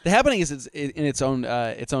on. The Happening is in its own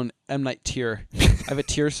M. Night tier. I have a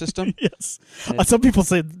tier system. Yes. Some people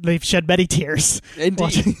say they've shed many tears.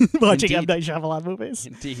 Indeed. Watching M. Night Shyamalan movies.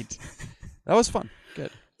 Indeed. That was fun. Good.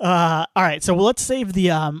 All right, so let's save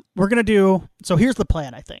the. We're gonna do. So here's the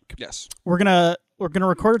plan. I think. Yes. We're gonna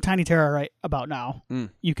record a Tiny Terror right about now. Mm.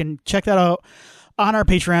 You can check that out on our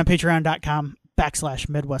Patreon,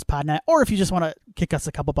 patreon.com/MidwestPodNet, or if you just want to kick us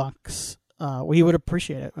a couple bucks, we would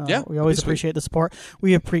appreciate it. Yeah, we always appreciate the support.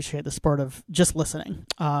 We appreciate the support of just listening.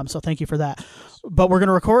 So thank you for that. But we're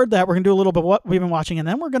gonna record that. We're gonna do a little bit of what we've been watching, and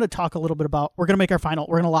then we're gonna talk a little bit about. We're gonna make our final.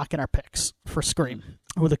 We're gonna lock in our picks for Scream.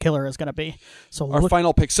 Who the killer is going to be. So our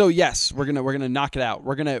final pick. So yes, we're gonna knock it out.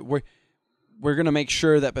 We're gonna make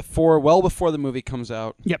sure that well before the movie comes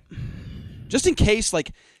out. Yep. Just in case,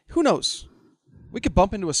 like, who knows, we could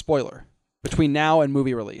bump into a spoiler between now and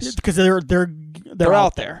movie release, because they're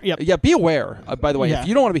out there. Yep. Yeah. Be aware. By the way, if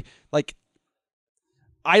you don't want to be like,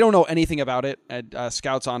 I don't know anything about it at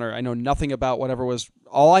Scout's Honor. I know nothing about whatever was.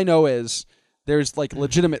 All I know is there's like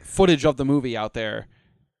legitimate footage of the movie out there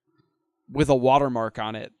with a watermark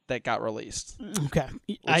on it that got released. Okay.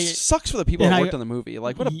 Which sucks for the people that worked on the movie.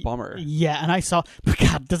 Like, what a bummer. Yeah, and I saw...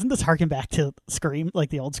 God, doesn't this harken back to Scream? Like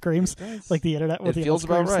the old Screams? Like the internet with the old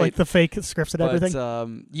Screams? About right. Like the fake scripts and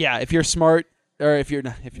everything? Yeah, if you're smart, or if you're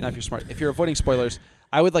smart, if you're avoiding spoilers,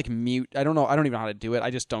 I would, like, mute... I don't even know how to do it.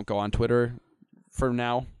 I just don't go on Twitter for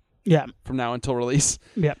now. Yeah. From now until release.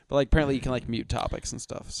 Yeah. But, like, apparently you can, like, mute topics and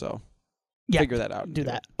stuff, so... Yeah. Figure that out. Do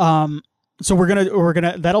that. So we're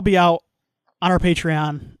gonna... That'll be out on our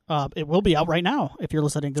Patreon. It will be out right now if you're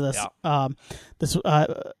listening to this. Yeah.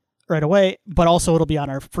 Right away, but also it'll be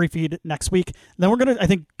on our free feed next week. Then we're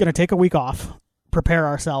gonna take a week off, prepare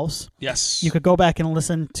ourselves. Yes. You could go back and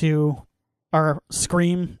listen to our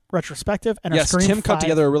Scream retrospective and our Scream Tim 5. cut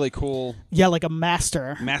together a really cool. Yeah, like a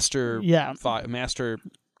master. Yeah. Master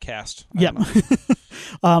cast. Yeah.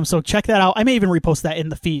 So check that out. I may even repost that in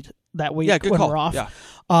the feed that week when we're off. Yeah.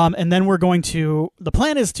 And then the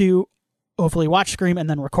plan is to hopefully watch Scream and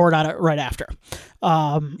then record on it right after.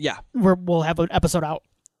 We'll have an episode out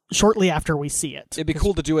shortly after we see it. It'd be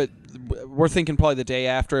cool to do it. We're thinking probably the day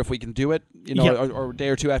after if we can do it, or a day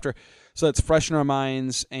or two after, so it's fresh in our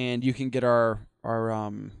minds, and you can get our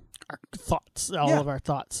our thoughts, all of our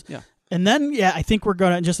thoughts. Yeah. And then, I think we're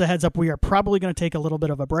going to, just a heads up, we are probably going to take a little bit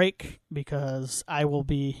of a break because I will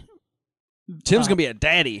be... Tim's going to be a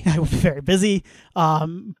daddy. I will be very busy.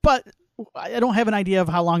 But I don't have an idea of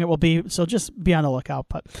how long it will be, so just be on the lookout.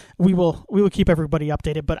 But we will keep everybody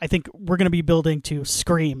updated. But I think we're going to be building to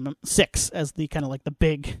Scream 6 as the kind of like the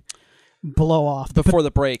big blow off. Before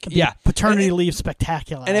the break. Yeah. Paternity leave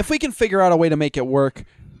spectacular. And if we can figure out a way to make it work,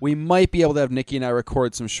 we might be able to have Nikki and I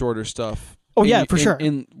record some shorter stuff. Oh, for sure.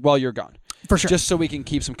 While you're gone. For sure. Just so we can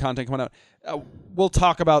keep some content coming out. You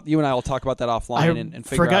and I will talk about that offline and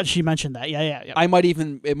figure out. I forgot she mentioned that. Yeah.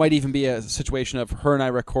 It might even be a situation of her and I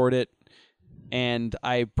record it and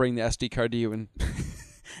I bring the SD card to you and...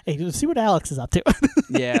 Hey, see what Alex is up to.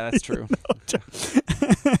 Yeah, that's true.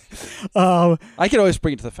 I could always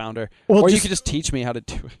bring it to the founder. Or you could just teach me how to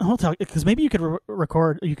do it. I'll talk, because maybe you could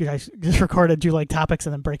record, you could just record and do like topics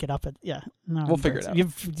and then break it up. We'll figure it out.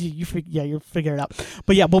 You'll figure it out.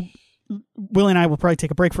 But yeah, Willie and I will probably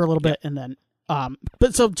take a break for a little bit and then,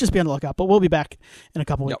 but so just be on the lookout. But we'll be back in a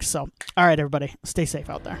couple weeks. So, all right, everybody, stay safe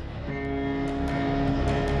out there.